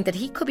made the point that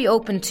he could be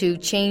open to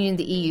changing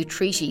the EU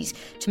treaties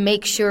to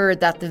make sure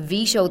that the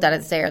veto that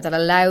is there, that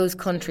allows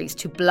countries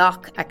to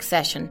block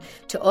accession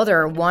to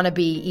other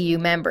wannabe EU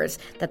members,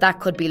 that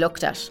could be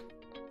looked at.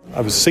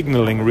 I was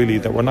signalling really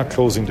that we're not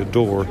closing the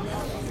door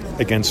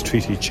against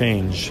treaty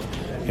change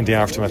in the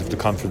aftermath of the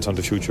conference on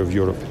the future of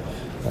Europe.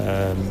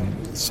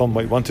 Some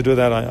might want to do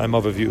that. I'm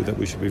of a view that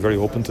we should be very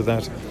open to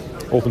that,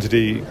 open to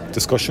the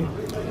discussion,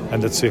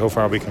 and let's see how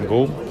far we can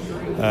go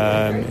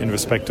in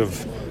respect of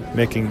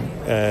making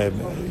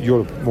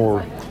Europe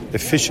more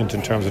efficient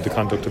in terms of the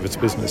conduct of its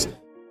business.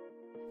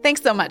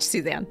 Thanks so much,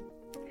 Suzanne.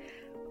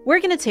 We're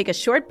going to take a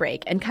short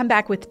break and come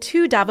back with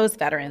two Davos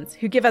veterans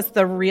who give us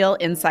the real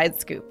inside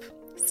scoop.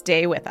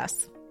 Stay with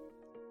us.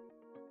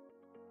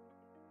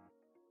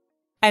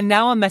 And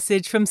now a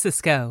message from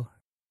Cisco.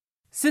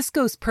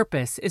 Cisco's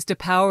purpose is to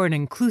power an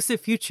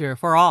inclusive future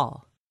for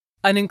all.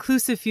 An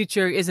inclusive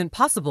future isn't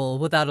possible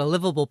without a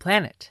livable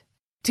planet.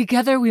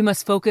 Together, we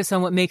must focus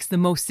on what makes the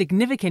most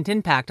significant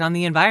impact on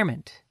the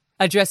environment,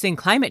 addressing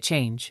climate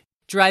change,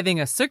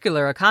 driving a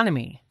circular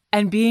economy,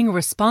 and being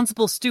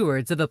responsible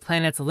stewards of the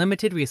planet's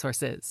limited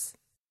resources.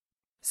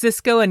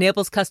 Cisco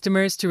enables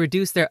customers to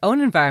reduce their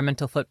own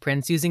environmental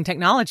footprints using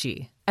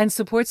technology and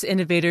supports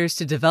innovators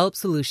to develop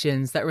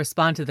solutions that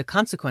respond to the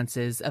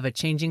consequences of a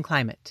changing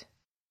climate.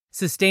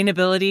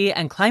 Sustainability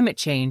and climate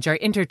change are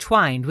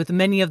intertwined with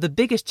many of the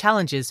biggest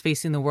challenges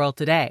facing the world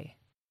today.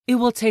 It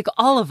will take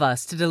all of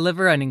us to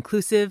deliver an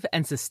inclusive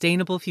and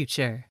sustainable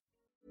future.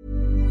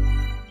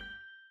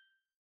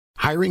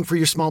 Hiring for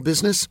your small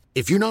business?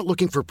 If you're not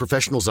looking for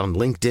professionals on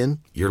LinkedIn,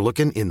 you're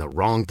looking in the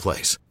wrong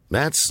place.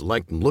 That's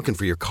like looking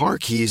for your car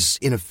keys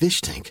in a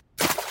fish tank.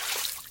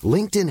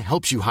 LinkedIn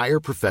helps you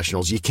hire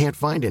professionals you can't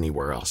find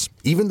anywhere else,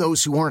 even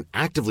those who aren't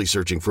actively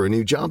searching for a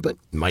new job but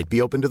might be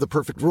open to the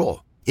perfect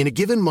role. In a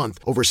given month,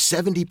 over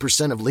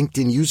 70% of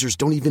LinkedIn users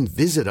don't even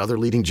visit other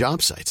leading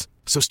job sites.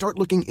 So start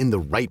looking in the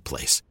right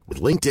place.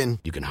 With LinkedIn,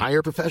 you can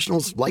hire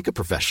professionals like a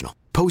professional.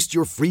 Post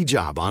your free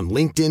job on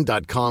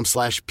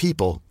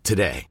linkedin.com/people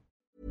today.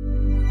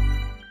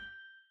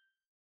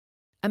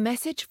 A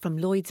message from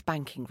Lloyds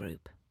Banking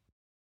Group.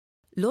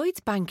 Lloyds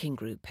Banking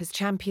Group has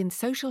championed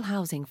social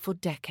housing for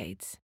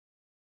decades.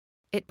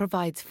 It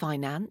provides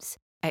finance,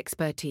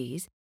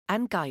 expertise,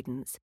 and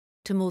guidance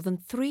to more than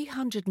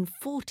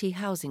 340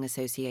 housing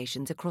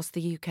associations across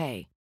the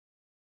UK.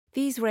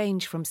 These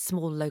range from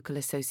small local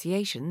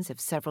associations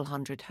of several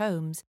hundred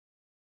homes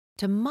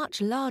to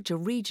much larger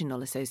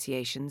regional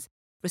associations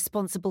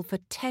responsible for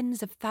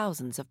tens of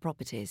thousands of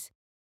properties.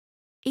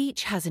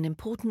 Each has an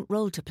important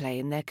role to play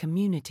in their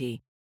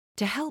community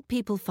to help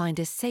people find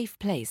a safe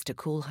place to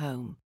call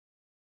home.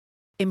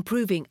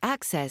 Improving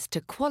access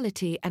to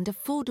quality and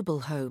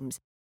affordable homes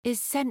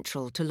is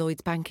central to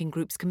Lloyds Banking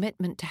Group's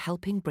commitment to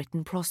helping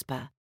Britain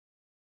prosper.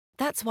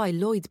 That's why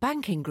Lloyds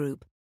Banking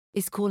Group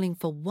is calling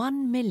for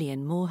 1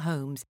 million more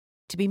homes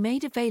to be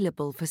made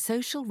available for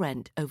social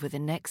rent over the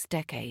next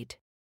decade.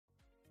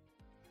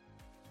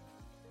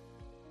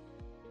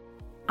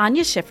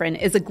 Anya Schifrin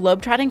is a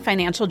globetrotting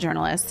financial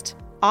journalist,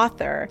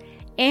 author,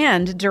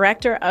 and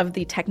director of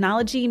the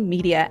Technology,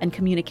 Media, and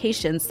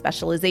Communications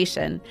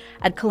specialization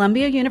at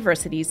Columbia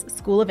University's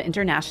School of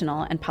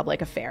International and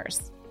Public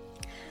Affairs.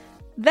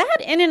 That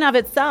in and of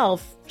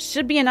itself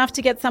should be enough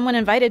to get someone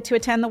invited to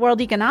attend the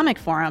World Economic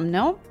Forum,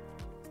 no?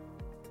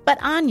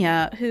 But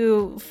Anya,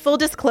 who, full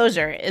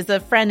disclosure, is a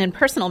friend and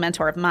personal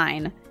mentor of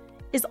mine,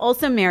 is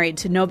also married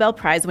to Nobel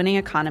Prize-winning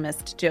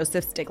economist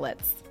Joseph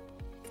Stiglitz.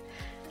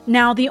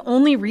 Now, the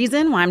only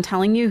reason why I'm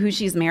telling you who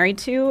she's married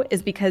to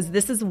is because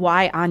this is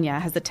why Anya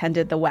has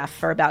attended the WEF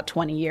for about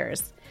 20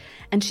 years.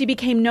 And she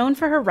became known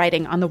for her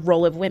writing on the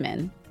role of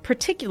women,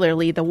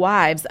 particularly the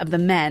wives of the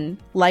men,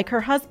 like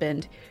her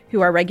husband, who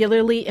are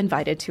regularly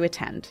invited to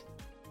attend.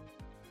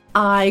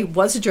 I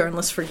was a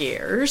journalist for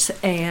years,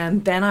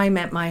 and then I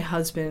met my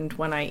husband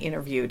when I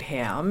interviewed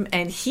him,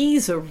 and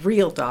he's a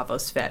real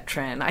Davos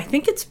veteran. I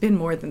think it's been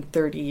more than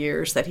 30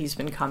 years that he's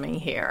been coming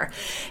here.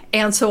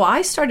 And so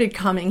I started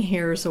coming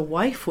here as a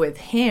wife with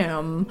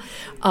him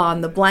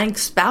on the blank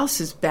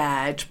spouse's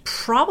badge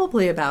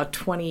probably about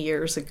 20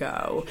 years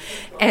ago.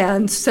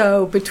 And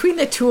so between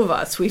the two of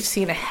us, we've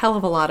seen a hell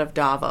of a lot of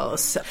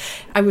Davos.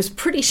 I was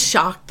pretty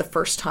shocked the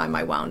first time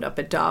I wound up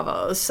at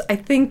Davos. I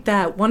think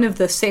that one of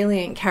the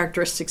salient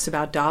characteristics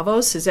about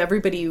Davos is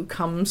everybody who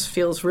comes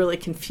feels really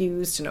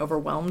confused and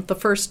overwhelmed the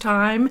first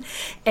time.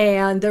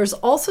 And there's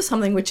also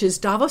something which is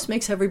Davos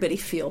makes everybody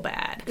feel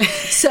bad.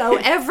 So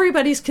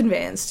everybody's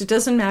convinced. It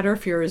doesn't matter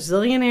if you're a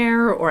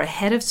zillionaire or a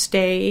head of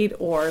state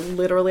or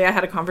literally I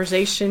had a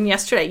conversation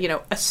yesterday,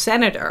 a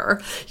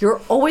senator.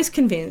 You're always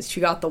convinced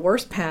you got the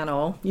worst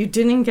panel, you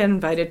didn't get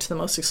invited to the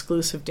most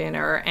exclusive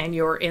dinner, and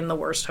you're in the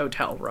worst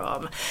hotel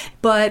room.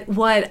 But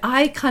what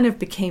I kind of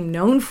became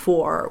known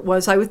for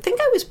was I would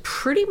think I was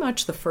pretty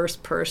much the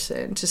first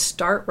person to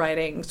start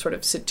writing sort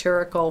of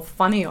satirical,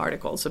 funny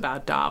articles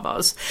about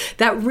Davos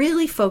that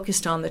really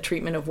focused on the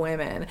treatment of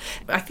women.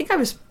 I think I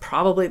was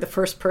probably the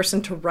first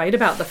person to write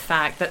about the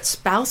fact that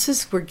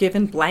spouses were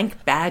given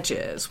blank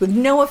badges with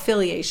no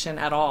affiliation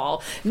at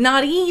all,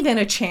 not even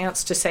a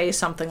chance to say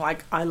something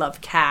like, I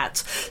love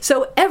cats.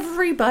 So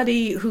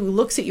everybody who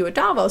looks at you at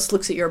Davos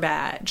looks at your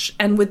badge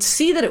and would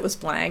see that it was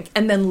blank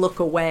and then look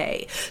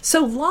away.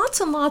 So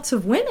lots and lots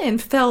of women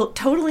felt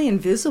totally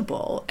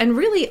invisible and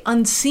really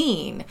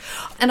unseen.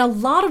 And a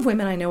lot of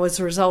women I know as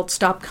a result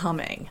stopped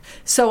coming.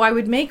 So I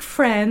would make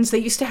friends. They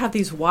used to have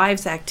these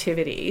wives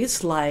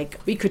activities, like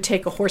we could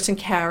take a horse and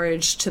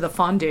carriage to the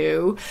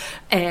fondue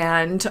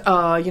and,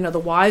 the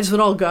wives would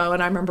all go.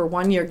 And I remember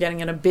one year getting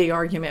in a big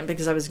argument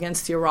because I was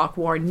against the Iraq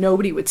War.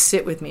 Nobody would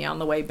sit with me on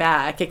the way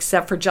back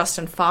except for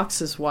Justin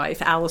Fox's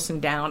wife, Alison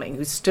Downing,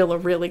 who's still a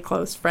really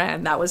close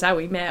friend. That was how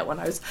we met when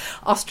I was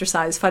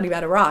ostracized fighting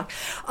about Iraq.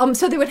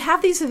 So they would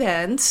have these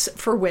events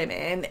for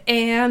women,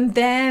 and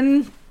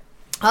then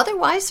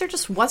otherwise, there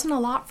just wasn't a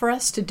lot for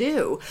us to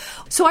do.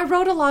 So I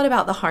wrote a lot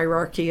about the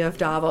hierarchy of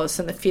Davos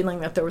and the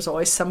feeling that there was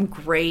always some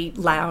great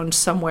lounge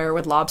somewhere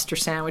with lobster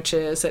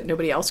sandwiches that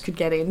nobody else could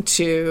get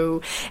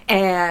into.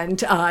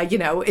 And,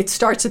 it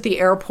starts at the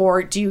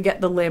airport. Do you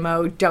get the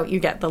limo? Don't you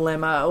get the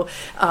limo?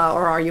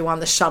 Or are you on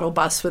the shuttle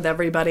bus with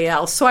everybody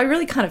else? So I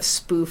really kind of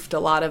spoofed a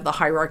lot of the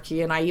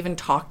hierarchy. And I even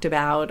talked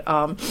about,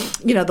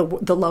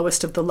 the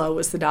lowest of the low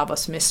was the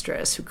Davos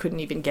mistress who couldn't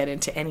even get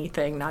into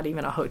anything, not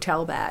even a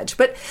hotel badge.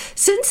 But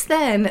since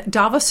then,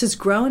 Davos has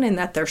grown in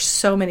that there's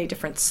so many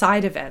different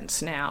side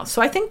events now.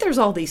 So I think there's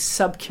all these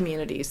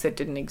sub-communities that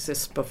didn't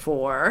exist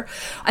before.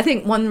 I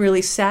think one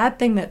really sad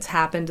thing that's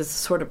happened is the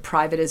sort of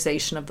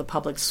privatization of the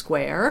public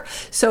square.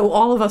 So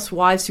all of us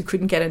wives who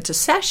couldn't get into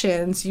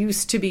sessions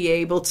used to be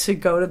able to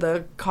go to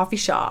the coffee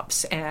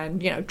shops and,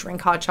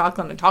 drink hot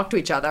chocolate and talk to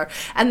each other.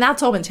 And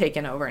that's all been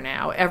taken over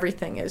now.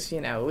 Everything is,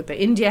 the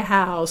India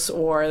House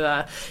or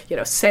the,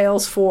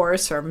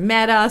 Salesforce or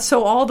Meta.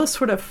 So all the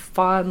sort of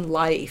fun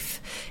life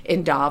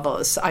in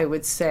Davos, I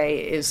would say,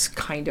 is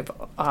kind of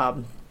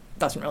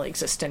doesn't really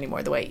exist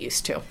anymore the way it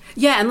used to.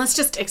 Yeah, and let's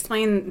just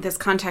explain this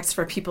context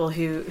for people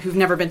who've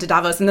never been to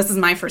Davos, and this is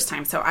my first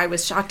time, so I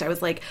was shocked. I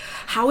was like,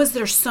 how is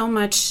there so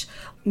much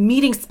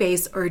meeting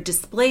space or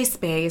display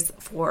space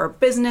for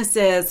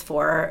businesses,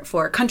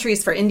 for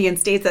countries, for Indian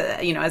states,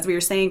 as we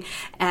were saying,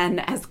 and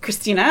as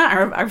Christina,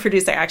 our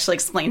producer, actually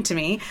explained to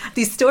me,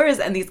 these stores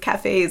and these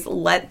cafes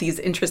let these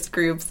interest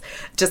groups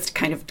just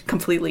kind of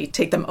completely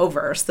take them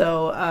over.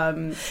 So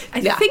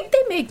I think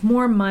they make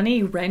more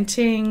money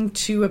renting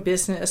to a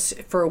business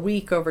for a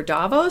week over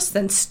Davos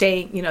than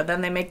staying,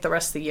 than they make the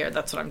rest of the year.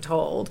 That's what I'm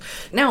told.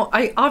 Now,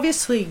 I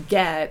obviously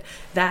get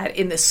that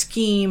in the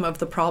scheme of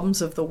the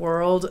problems of the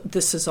world,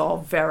 this is all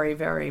very,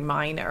 very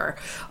minor.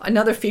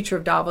 Another feature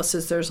of Davos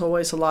is there's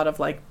always a lot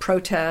of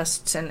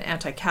protests and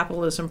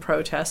anti-capitalism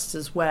protests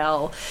as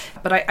well.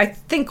 But I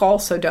think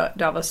also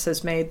Davos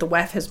the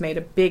WEF has made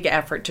a big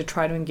effort to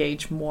try to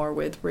engage more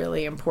with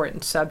really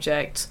important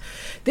subjects.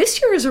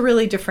 This year is a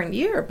really different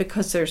year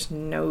because there's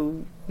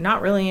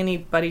not really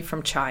anybody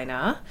from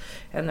China,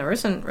 and there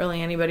isn't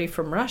really anybody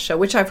from Russia,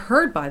 which I've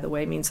heard, by the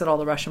way, means that all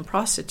the Russian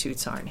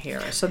prostitutes aren't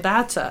here. So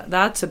that's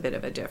a bit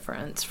of a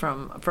difference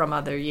from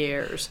other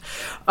years.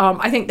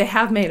 I think they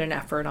have made an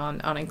effort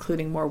on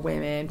including more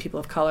women, people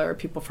of color,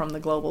 people from the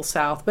global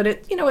south, but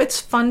it's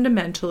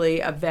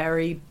fundamentally a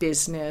very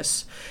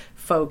business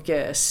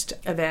focused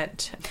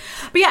event.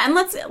 But yeah, and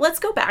let's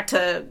go back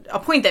to a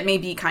point that may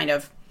be kind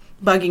of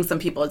bugging some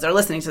people as they're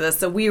listening to this.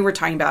 So we were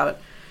talking about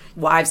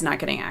wives not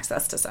getting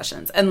access to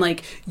sessions.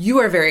 And you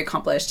are very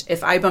accomplished.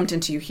 If I bumped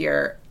into you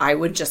here, I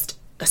would just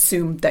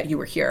assume that you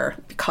were here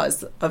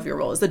because of your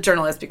role as a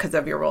journalist, because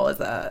of your role as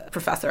a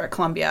professor at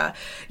Columbia,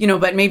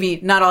 but maybe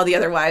not all the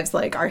other wives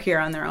are here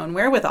on their own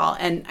wherewithal.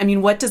 And I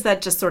mean, what does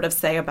that just sort of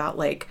say about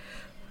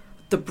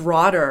the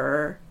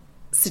broader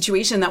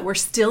situation that we're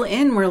still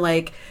in,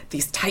 where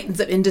these titans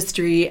of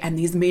industry and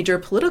these major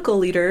political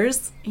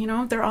leaders,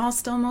 they're all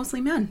still mostly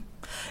men?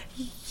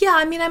 Yeah,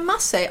 I mean, I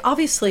must say,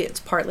 obviously it's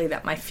partly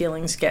that my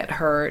feelings get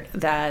hurt,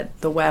 that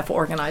the WEF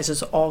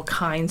organizes all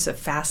kinds of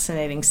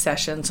fascinating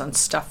sessions on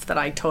stuff that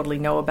I totally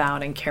know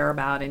about and care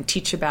about and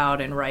teach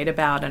about and write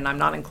about, and I'm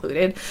not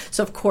included.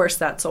 So, of course,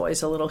 that's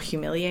always a little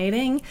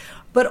humiliating.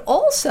 But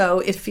also,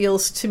 it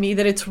feels to me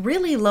that it's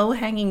really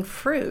low-hanging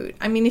fruit.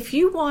 I mean, if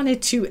you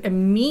wanted to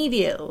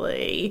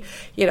immediately,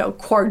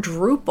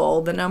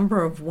 quadruple the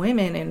number of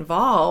women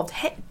involved,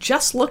 hey,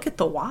 just look at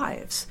the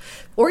wives.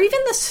 Or even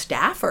the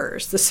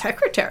staffers, the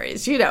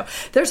secretaries,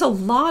 There's a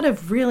lot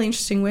of really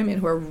interesting women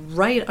who are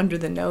right under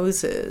the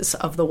noses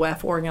of the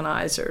WEF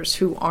organizers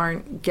who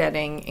aren't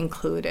getting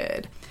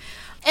included.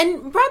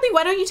 And Bradley,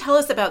 why don't you tell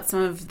us about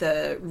some of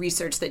the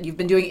research that you've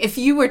been doing? If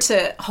you were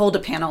to hold a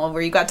panel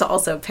where you got to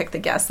also pick the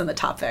guests and the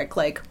topic,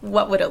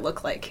 what would it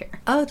look like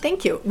here? Oh,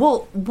 thank you.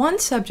 Well, one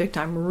subject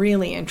I'm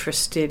really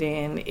interested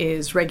in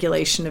is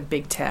regulation of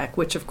big tech,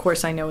 which of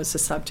course I know is a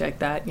subject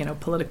that,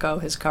 Politico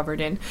has covered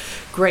in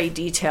great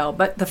detail.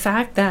 But the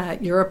fact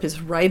that Europe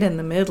is right in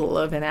the middle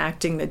of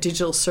enacting the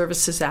Digital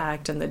Services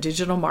Act and the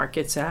Digital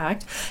Markets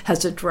Act,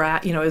 has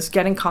is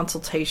getting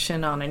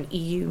consultation on an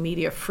EU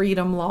media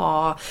freedom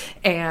law,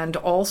 and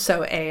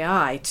also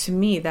AI, to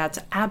me, that's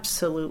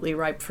absolutely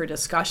ripe for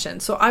discussion.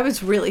 So I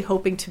was really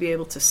hoping to be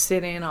able to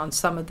sit in on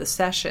some of the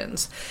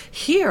sessions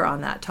here on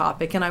that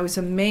topic, and I was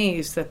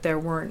amazed that there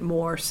weren't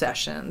more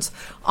sessions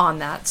on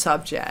that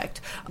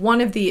subject.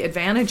 One of the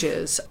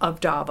advantages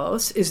of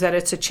Davos is that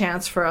it's a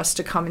chance for us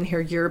to come and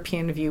hear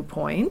European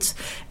viewpoints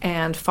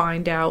and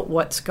find out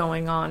what's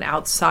going on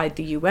outside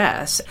the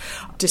U.S.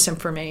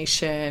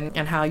 Disinformation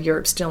and how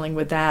Europe's dealing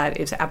with that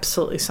is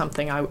absolutely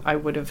something I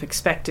would have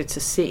expected to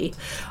see.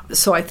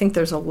 So I think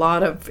there's a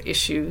lot of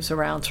issues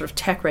around sort of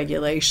tech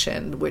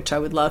regulation, which I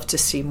would love to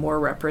see more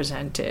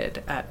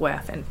represented at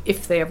WEF. And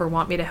if they ever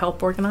want me to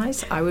help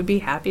organize, I would be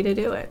happy to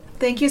do it.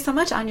 Thank you so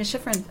much, Anya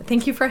Schifrin.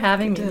 Thank you for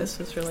having me. This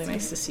was really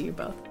nice to see you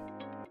both.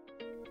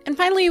 And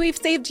finally, we've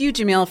saved you,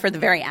 Jamil, for the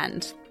very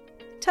end.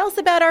 Tell us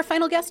about our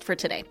final guest for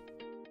today.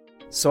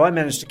 So I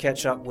managed to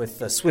catch up with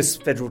the Swiss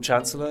Federal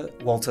Chancellor,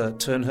 Walter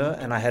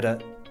Thürnher, and I had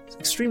an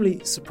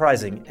extremely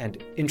surprising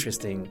and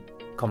interesting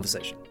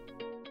conversation.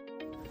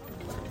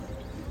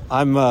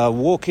 I'm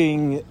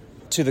walking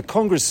to the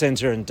Congress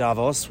Center in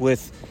Davos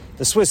with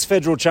the Swiss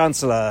Federal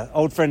Chancellor,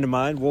 old friend of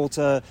mine,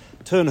 Walter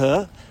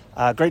Thürnher.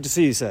 Great to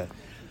see you, sir.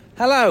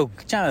 Hello,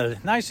 Channel.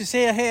 Nice to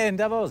see you here in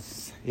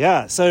Davos.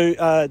 Yeah,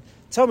 so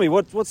tell me,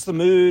 what's the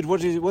mood?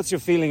 What's your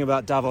feeling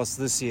about Davos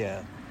this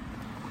year?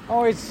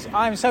 Oh,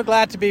 I'm so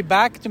glad to be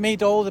back, to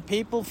meet all the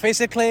people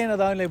physically,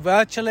 not only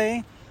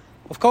virtually.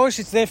 Of course,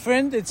 it's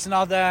different. It's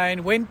not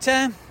in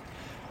winter.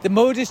 The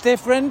mood is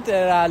different.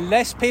 There are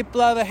less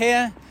people over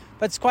here.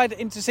 But it's quite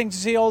interesting to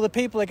see all the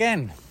people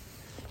again.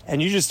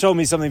 And you just told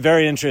me something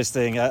very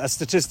interesting, a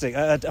statistic,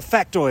 a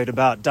factoid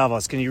about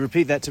Davos. Can you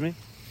repeat that to me?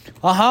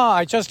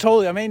 I just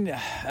told you. I mean,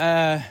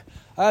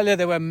 earlier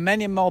there were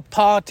many more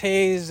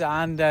parties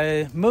and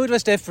mood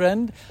was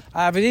different.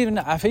 I've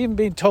even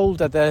been told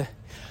that there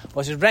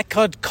was a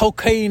record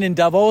cocaine in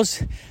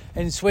Davos.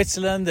 in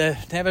Switzerland.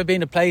 There's never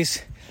been a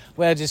place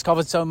where I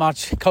discovered so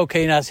much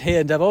cocaine as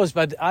here in Davos.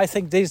 But I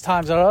think these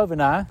times are over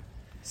now.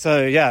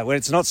 So, yeah, well,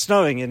 it's not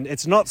snowing, and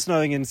it's not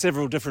snowing in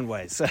several different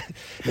ways. So,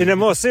 in a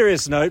more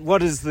serious note, what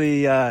do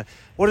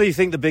you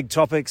think the big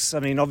topics? I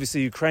mean,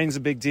 obviously Ukraine's a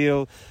big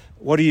deal.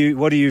 What are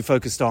you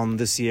focused on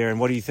this year, and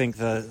what do you think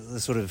the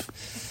sort of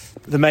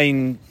the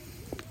main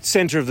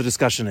centre of the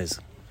discussion is?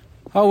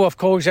 Oh, of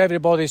course,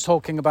 everybody's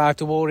talking about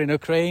the war in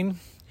Ukraine.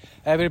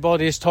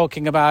 Everybody is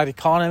talking about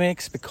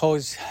economics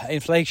because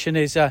inflation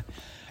is a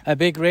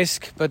big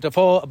risk. But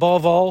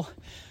above all,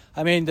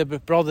 I mean, the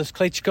brothers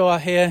Klitschko are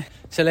here.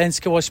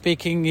 Zelensky was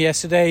speaking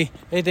yesterday.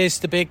 It is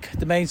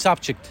the main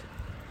subject.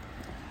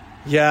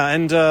 Yeah,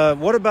 and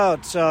what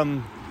about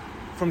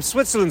from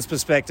Switzerland's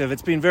perspective?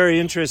 It's been very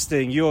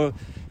interesting. You're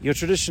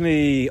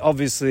traditionally,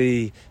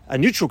 obviously, a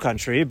neutral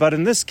country, but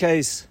in this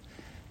case,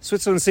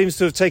 Switzerland seems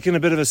to have taken a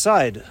bit of a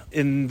side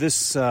in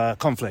this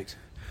conflict.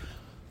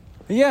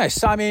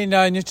 Yes, I mean,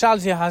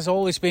 neutrality has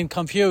always been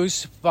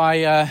confused by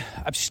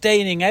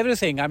abstaining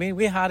everything. I mean,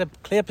 we had a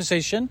clear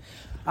position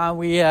and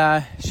we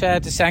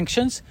shared the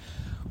sanctions.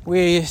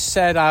 We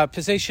said our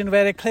position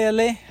very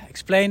clearly,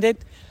 explained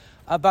it,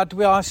 but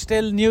we are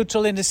still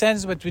neutral in the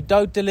sense that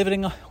without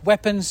delivering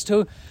weapons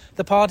to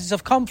the parties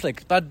of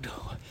conflict. But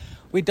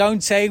we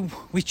don't say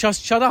we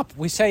just shut up.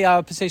 We say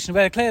our position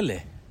very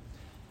clearly.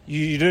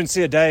 You don't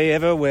see a day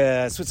ever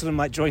where Switzerland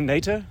might join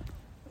NATO?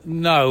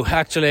 No,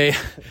 actually,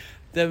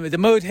 the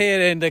mood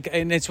here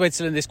in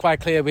Switzerland is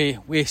quite clear.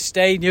 We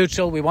stay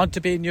neutral. We want to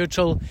be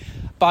neutral,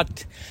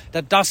 but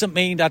that doesn't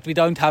mean that we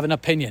don't have an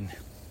opinion.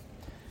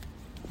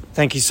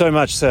 Thank you so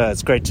much, sir.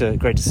 It's great to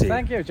see you.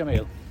 Thank you,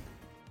 Jamil.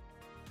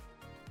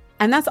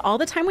 And that's all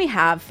the time we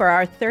have for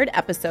our third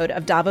episode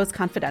of Davos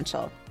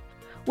Confidential.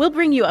 We'll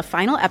bring you a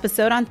final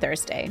episode on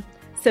Thursday.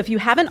 So if you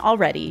haven't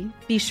already,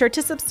 be sure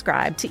to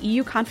subscribe to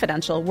EU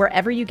Confidential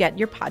wherever you get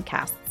your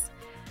podcasts.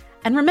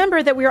 And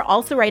remember that we are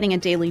also writing a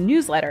daily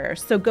newsletter,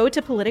 so go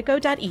to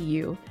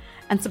politico.eu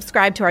and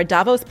subscribe to our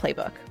Davos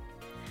playbook.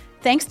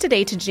 Thanks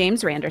today to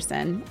James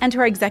Randerson and to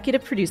our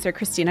executive producer,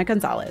 Christina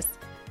Gonzalez.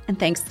 And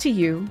thanks to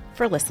you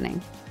for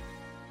listening.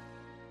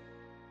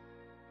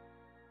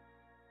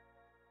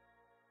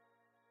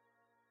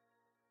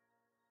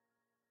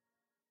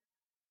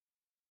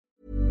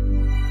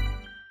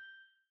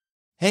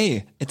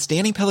 Hey, it's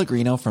Danny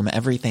Pellegrino from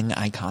Everything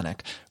Iconic.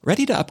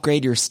 Ready to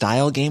upgrade your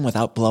style game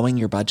without blowing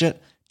your budget?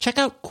 Check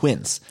out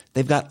Quince.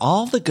 They've got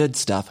all the good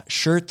stuff,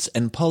 shirts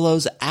and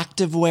polos,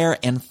 activewear,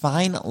 and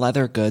fine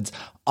leather goods,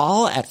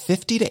 all at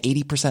 50 to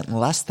 80%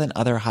 less than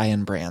other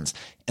high-end brands.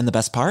 And the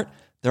best part?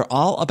 They're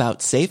all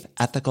about safe,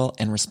 ethical,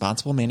 and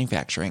responsible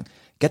manufacturing.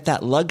 Get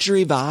that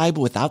luxury vibe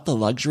without the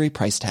luxury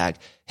price tag.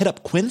 Hit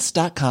up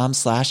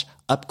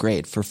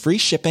quince.com/upgrade for free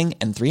shipping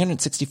and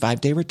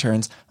 365-day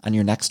returns on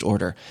your next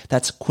order.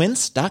 That's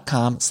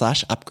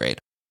quince.com/upgrade.